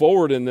go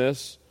forward in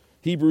this,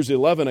 Hebrews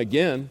 11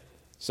 again,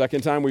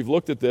 second time we've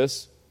looked at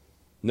this,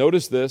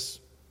 notice this,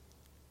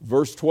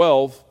 verse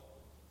 12,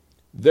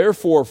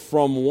 therefore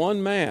from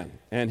one man,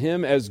 and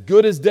him as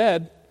good as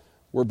dead,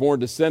 were born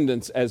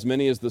descendants as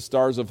many as the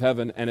stars of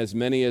heaven and as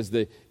many as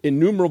the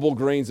innumerable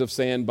grains of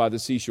sand by the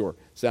seashore.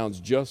 Sounds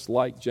just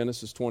like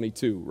Genesis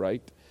 22,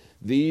 right?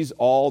 These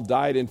all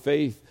died in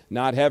faith,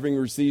 not having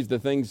received the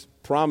things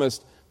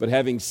promised, but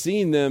having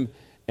seen them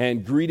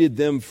and greeted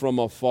them from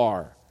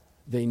afar.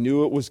 They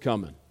knew it was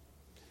coming.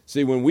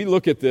 See, when we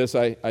look at this,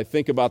 I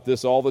think about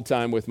this all the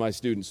time with my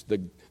students.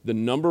 The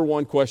number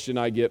one question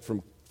I get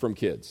from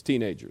kids,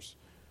 teenagers,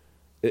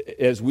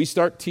 as we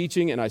start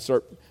teaching and I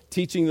start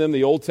teaching them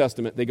the Old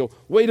Testament, they go,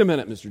 wait a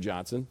minute, Mr.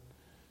 Johnson.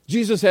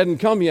 Jesus hadn't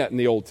come yet in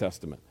the Old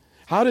Testament.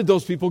 How did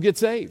those people get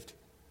saved?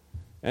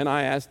 And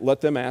I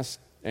let them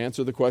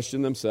answer the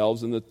question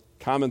themselves, and the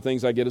common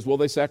things I get is, well,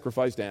 they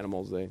sacrificed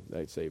animals,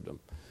 they saved them.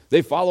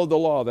 They followed the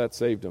law, that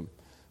saved them.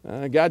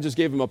 God just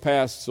gave them a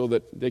pass so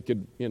that they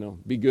could,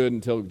 be good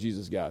until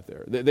Jesus got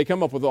there. They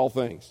come up with all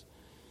things.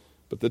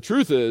 But the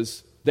truth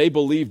is, they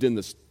believed in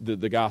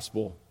the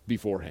gospel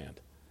beforehand.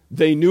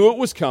 They knew it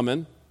was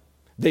coming.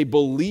 They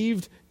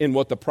believed in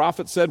what the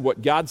prophet said,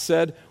 what God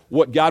said,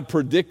 what God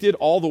predicted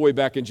all the way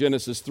back in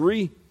Genesis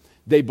 3.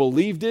 They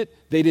believed it.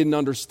 They didn't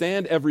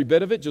understand every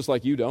bit of it, just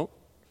like you don't.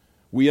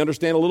 We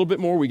understand a little bit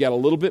more. We got a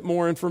little bit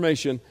more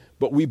information,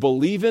 but we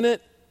believe in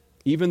it,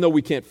 even though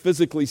we can't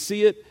physically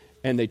see it,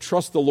 and they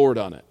trust the Lord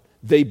on it.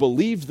 They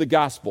believed the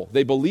gospel.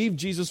 They believed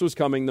Jesus was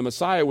coming, the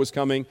Messiah was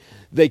coming.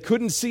 They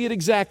couldn't see it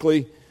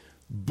exactly,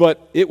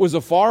 but it was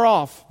afar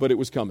off, but it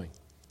was coming.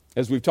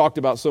 As we've talked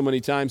about so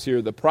many times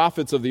here, the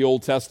prophets of the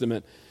Old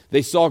Testament,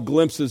 they saw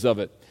glimpses of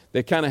it.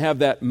 They kind of have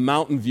that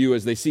mountain view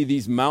as they see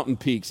these mountain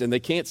peaks, and they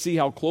can't see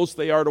how close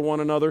they are to one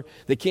another.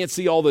 They can't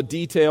see all the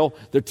detail.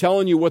 They're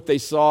telling you what they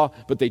saw,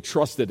 but they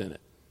trusted in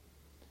it.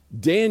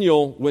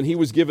 Daniel, when he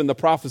was given the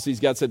prophecies,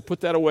 God said,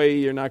 put that away.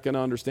 You're not going to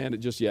understand it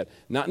just yet.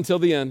 Not until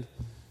the end.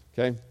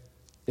 Okay?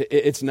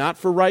 It's not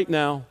for right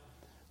now,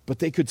 but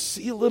they could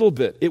see a little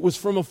bit. It was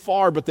from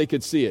afar, but they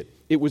could see it.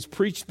 It was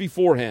preached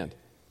beforehand.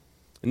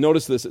 And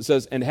notice this. It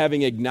says, and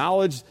having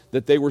acknowledged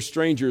that they were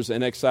strangers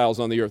and exiles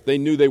on the earth. They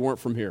knew they weren't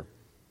from here.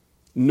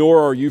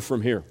 Nor are you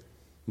from here.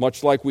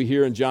 Much like we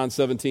hear in John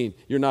 17,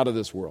 you're not of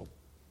this world.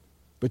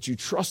 But you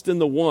trust in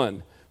the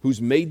one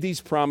who's made these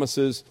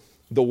promises,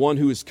 the one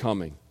who is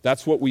coming.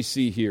 That's what we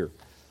see here,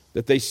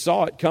 that they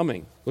saw it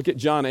coming. Look at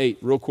John 8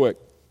 real quick.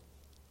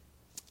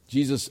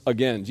 Jesus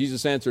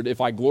answered, if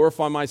I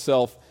glorify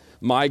myself,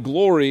 my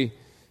glory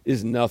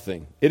is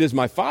nothing. It is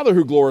my Father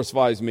who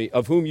glorifies me,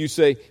 of whom you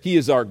say he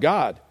is our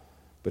God.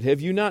 But have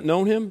you not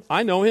known him?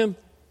 I know him.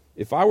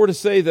 If I were to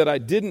say that I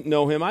didn't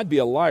know him, I'd be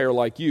a liar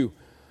like you.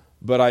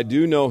 But I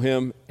do know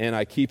him, and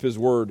I keep his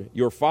word.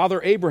 Your father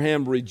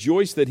Abraham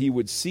rejoiced that he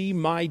would see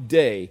my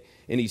day,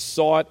 and he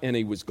saw it, and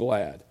he was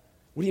glad.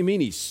 What do you mean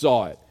he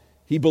saw it?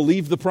 He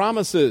believed the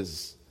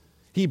promises.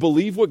 He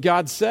believed what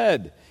God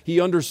said.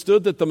 He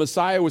understood that the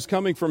Messiah was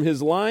coming from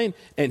his line,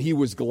 and he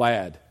was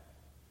glad.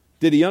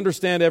 Did he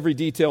understand every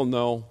detail?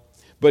 No.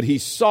 But he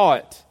saw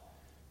it,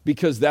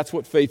 because that's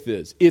what faith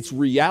is. It's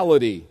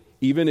reality,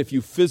 even if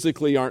you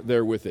physically aren't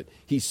there with it.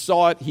 He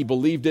saw it, he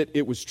believed it,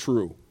 it was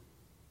true.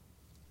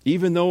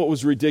 Even though it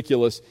was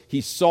ridiculous, he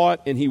saw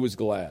it and he was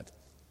glad.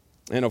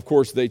 And of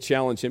course, they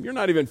challenged him. You're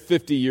not even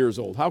 50 years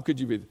old. How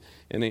could you be?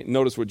 And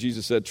notice what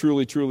Jesus said.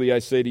 Truly, truly, I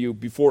say to you,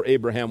 before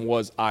Abraham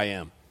was, I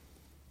am.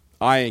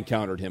 I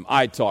encountered him.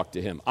 I talked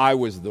to him. I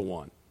was the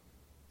one.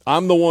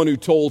 I'm the one who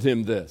told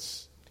him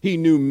this. He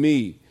knew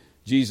me.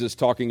 Jesus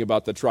talking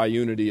about the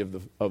triunity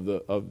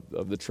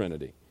of the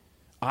Trinity.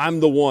 I'm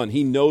the one.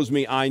 He knows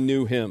me. I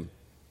knew him.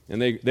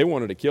 And they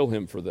wanted to kill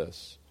him for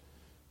this.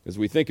 As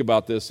we think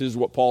about this, here's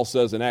what Paul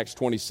says in Acts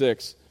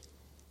 26.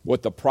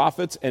 What the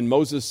prophets and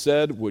Moses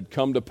said would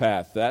come to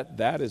pass.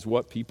 That is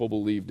what people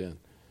believed in.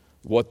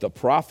 What the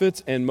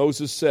prophets and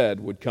Moses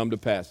said would come to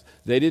pass.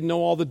 They didn't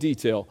know all the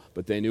detail,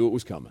 but they knew it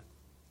was coming.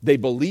 They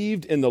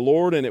believed in the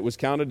Lord, and it was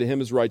counted to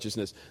him as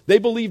righteousness. They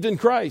believed in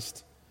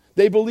Christ.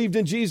 They believed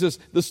in Jesus,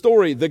 the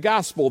story, the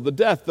gospel, the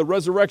death, the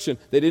resurrection.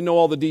 They didn't know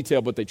all the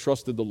detail, but they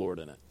trusted the Lord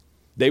in it.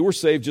 They were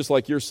saved just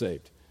like you're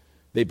saved.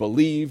 They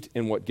believed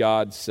in what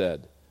God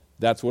said.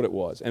 That's what it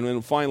was. And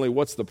then finally,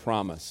 what's the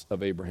promise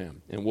of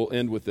Abraham? And we'll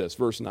end with this,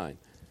 verse 9.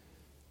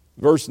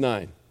 Verse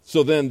 9.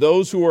 So then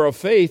those who are of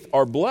faith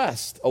are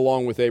blessed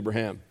along with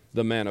Abraham,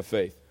 the man of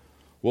faith.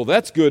 Well,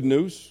 that's good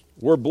news.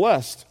 We're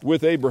blessed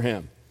with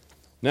Abraham.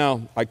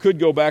 Now, I could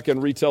go back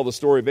and retell the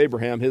story of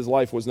Abraham. His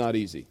life was not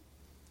easy.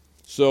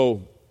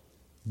 So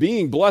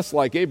being blessed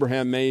like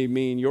Abraham may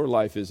mean your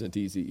life isn't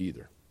easy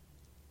either.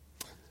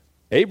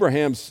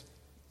 Abraham's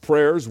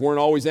prayers weren't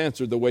always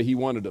answered the way he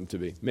wanted them to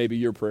be. Maybe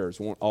your prayers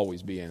won't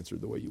always be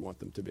answered the way you want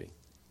them to be.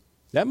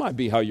 That might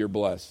be how you're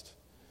blessed.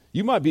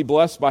 You might be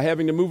blessed by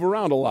having to move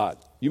around a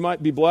lot. You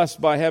might be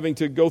blessed by having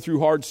to go through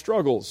hard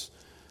struggles,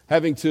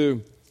 having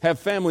to have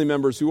family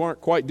members who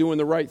aren't quite doing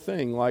the right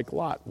thing like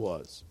Lot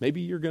was. Maybe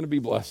you're going to be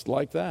blessed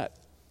like that.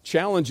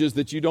 Challenges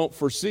that you don't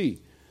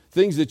foresee,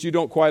 things that you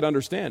don't quite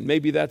understand.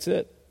 Maybe that's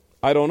it.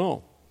 I don't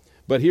know.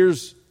 But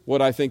here's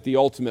what I think the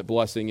ultimate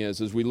blessing is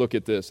as we look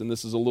at this, and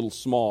this is a little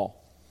small.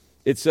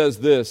 It says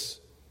this,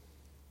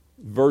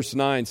 verse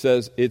 9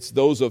 says, it's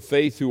those of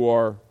faith who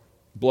are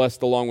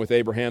blessed along with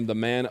Abraham, the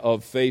man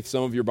of faith.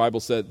 Some of your Bible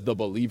said the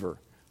believer,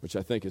 which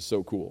I think is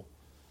so cool.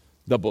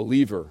 The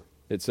believer,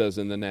 it says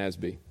in the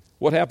NASB.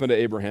 What happened to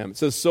Abraham? It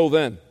says, so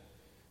then,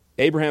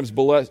 Abraham's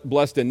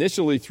blessed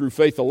initially through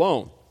faith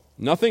alone.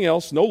 Nothing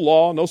else, no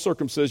law, no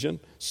circumcision.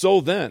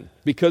 So then,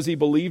 because he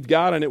believed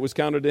God and it was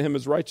counted to him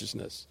as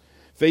righteousness.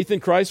 Faith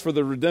in Christ for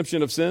the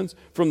redemption of sins,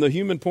 from the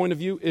human point of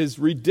view, is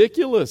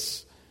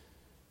ridiculous.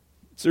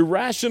 It's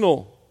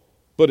irrational,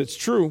 but it's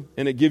true,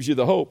 and it gives you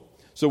the hope.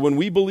 So when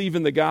we believe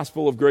in the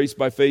gospel of grace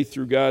by faith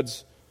through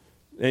God's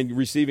and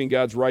receiving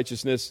God's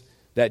righteousness,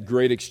 that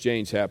great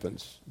exchange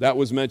happens. That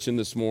was mentioned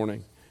this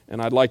morning,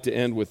 and I'd like to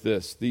end with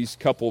this, these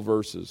couple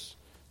verses,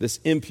 this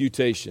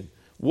imputation.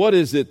 What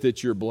is it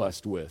that you're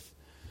blessed with?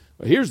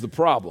 Well, here's the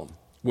problem.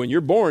 When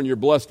you're born, you're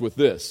blessed with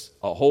this,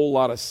 a whole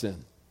lot of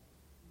sin.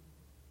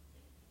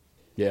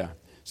 Yeah.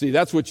 See,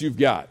 that's what you've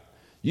got.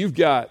 You've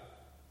got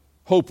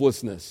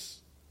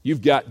hopelessness.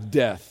 You've got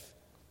death.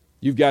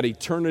 You've got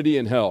eternity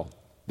in hell.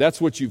 That's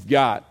what you've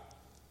got.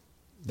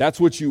 That's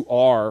what you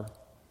are.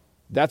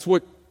 That's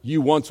what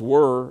you once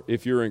were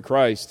if you're in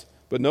Christ.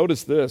 But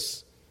notice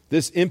this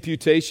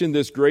imputation,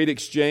 this great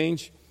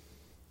exchange,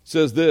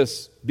 says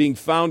this, being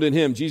found in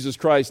him, Jesus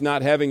Christ,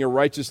 not having a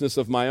righteousness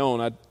of my own.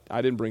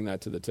 I didn't bring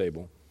that to the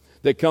table.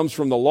 That comes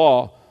from the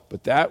law,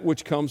 but that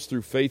which comes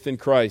through faith in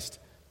Christ,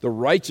 the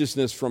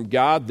righteousness from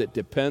God that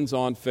depends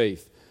on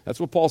faith. That's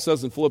what Paul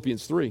says in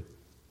Philippians 3.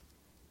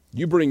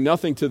 You bring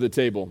nothing to the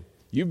table.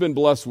 You've been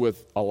blessed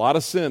with a lot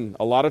of sin,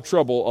 a lot of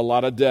trouble, a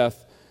lot of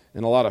death,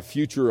 and a lot of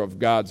future of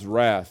God's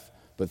wrath.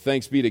 But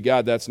thanks be to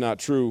God, that's not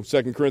true.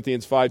 2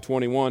 Corinthians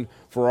 5:21,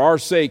 for our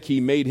sake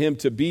he made him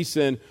to be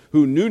sin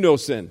who knew no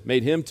sin.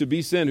 Made him to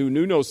be sin who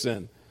knew no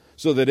sin,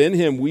 so that in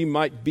him we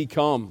might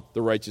become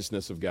the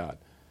righteousness of God.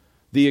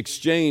 The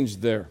exchange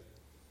there,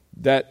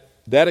 that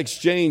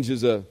exchange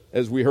is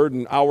as we heard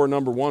in hour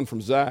number 1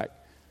 from Zach,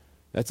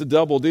 that's a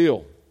double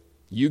deal.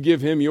 You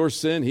give him your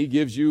sin, he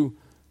gives you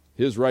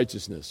his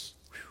righteousness.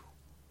 Whew.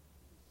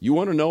 You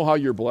want to know how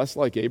you're blessed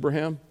like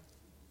Abraham?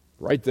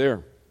 Right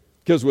there.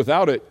 Because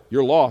without it,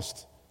 you're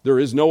lost. There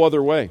is no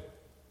other way.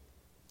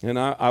 And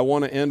I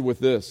want to end with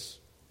this.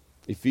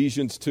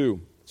 Ephesians 2.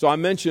 So I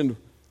mentioned,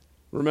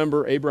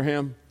 remember,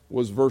 Abraham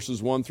was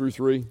verses 1 through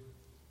 3.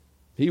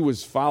 He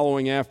was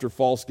following after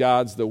false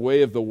gods, the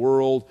way of the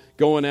world,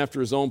 going after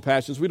his own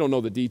passions. We don't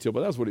know the detail,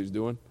 but that's what he was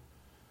doing.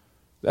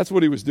 That's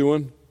what he was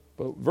doing.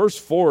 But verse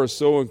 4 is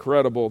so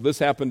incredible. This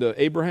happened to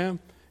Abraham,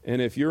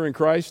 and if you're in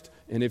Christ,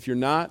 and if you're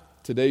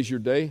not, today's your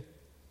day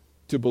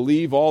to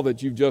believe all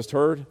that you've just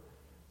heard.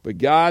 But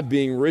God,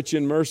 being rich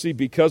in mercy,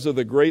 because of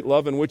the great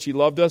love in which he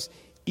loved us,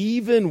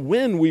 even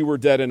when we were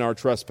dead in our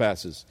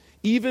trespasses,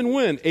 even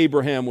when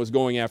Abraham was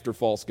going after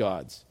false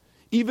gods,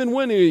 even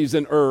when he was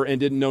in Ur and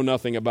didn't know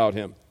nothing about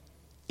him,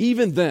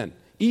 even then,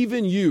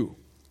 even you,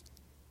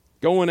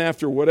 going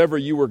after whatever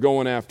you were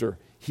going after,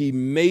 he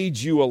made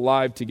you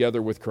alive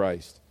together with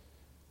Christ.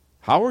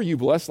 How are you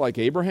blessed like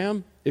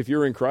Abraham if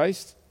you're in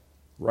Christ?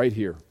 Right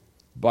here.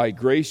 By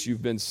grace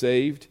you've been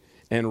saved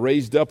and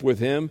raised up with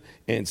him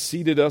and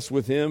seated us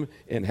with him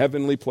in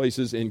heavenly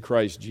places in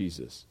Christ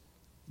Jesus.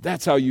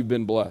 That's how you've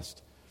been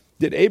blessed.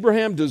 Did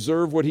Abraham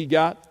deserve what he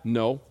got?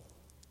 No,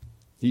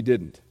 he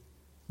didn't.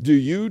 Do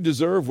you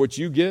deserve what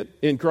you get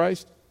in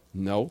Christ?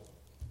 No,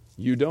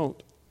 you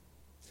don't.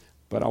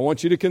 But I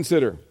want you to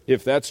consider,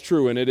 if that's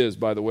true, and it is,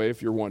 by the way,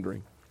 if you're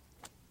wondering,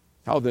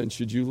 how then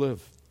should you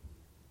live?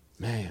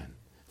 Man,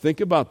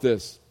 think about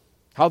this.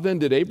 How then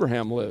did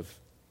Abraham live?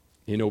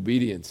 In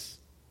obedience.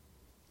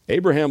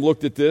 Abraham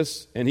looked at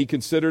this, and he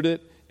considered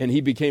it, and he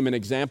became an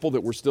example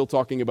that we're still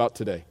talking about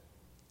today.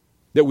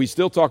 That we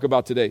still talk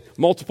about today.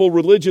 Multiple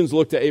religions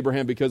look to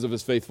Abraham because of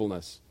his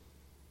faithfulness.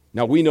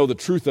 Now, we know the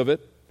truth of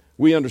it.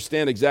 We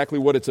understand exactly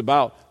what it's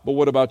about. But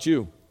what about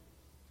you?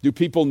 Do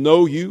people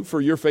know you for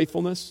your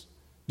faithfulness?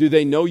 Do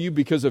they know you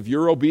because of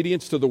your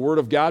obedience to the Word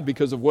of God,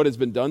 because of what has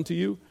been done to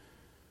you?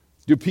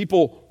 Do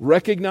people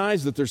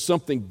recognize that there's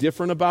something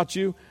different about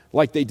you,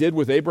 like they did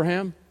with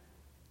Abraham?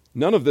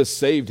 None of this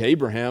saved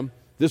Abraham.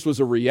 This was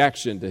a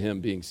reaction to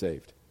him being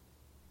saved.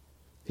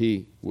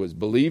 He was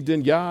believed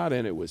in God,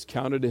 and it was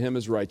counted to him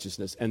as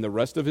righteousness. And the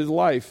rest of his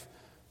life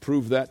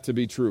proved that to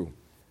be true.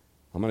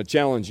 I'm going to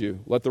challenge you.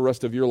 Let the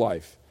rest of your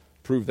life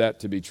prove that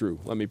to be true.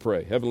 Let me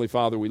pray. Heavenly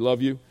Father, we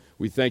love you.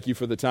 We thank you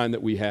for the time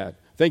that we had.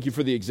 Thank you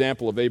for the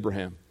example of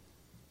Abraham.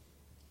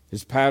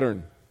 His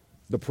pattern,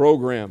 the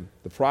program,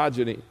 the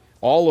progeny,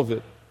 all of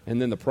it,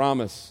 and then the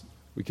promise.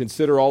 We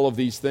consider all of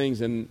these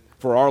things and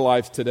for our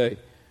lives today.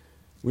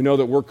 We know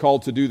that we're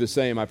called to do the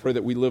same. I pray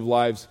that we live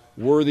lives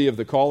worthy of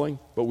the calling,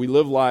 but we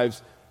live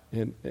lives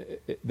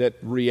that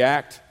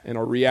react and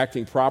are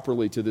reacting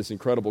properly to this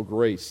incredible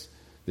grace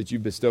that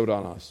you've bestowed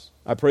on us.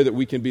 I pray that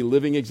we can be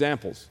living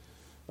examples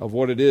of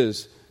what it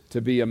is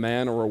to be a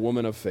man or a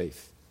woman of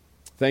faith.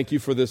 Thank you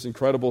for this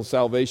incredible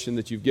salvation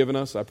that you've given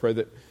us. I pray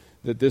that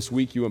this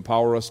week you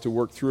empower us to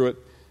work through it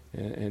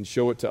and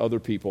show it to other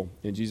people.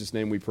 In Jesus'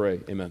 name we pray.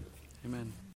 Amen. Amen.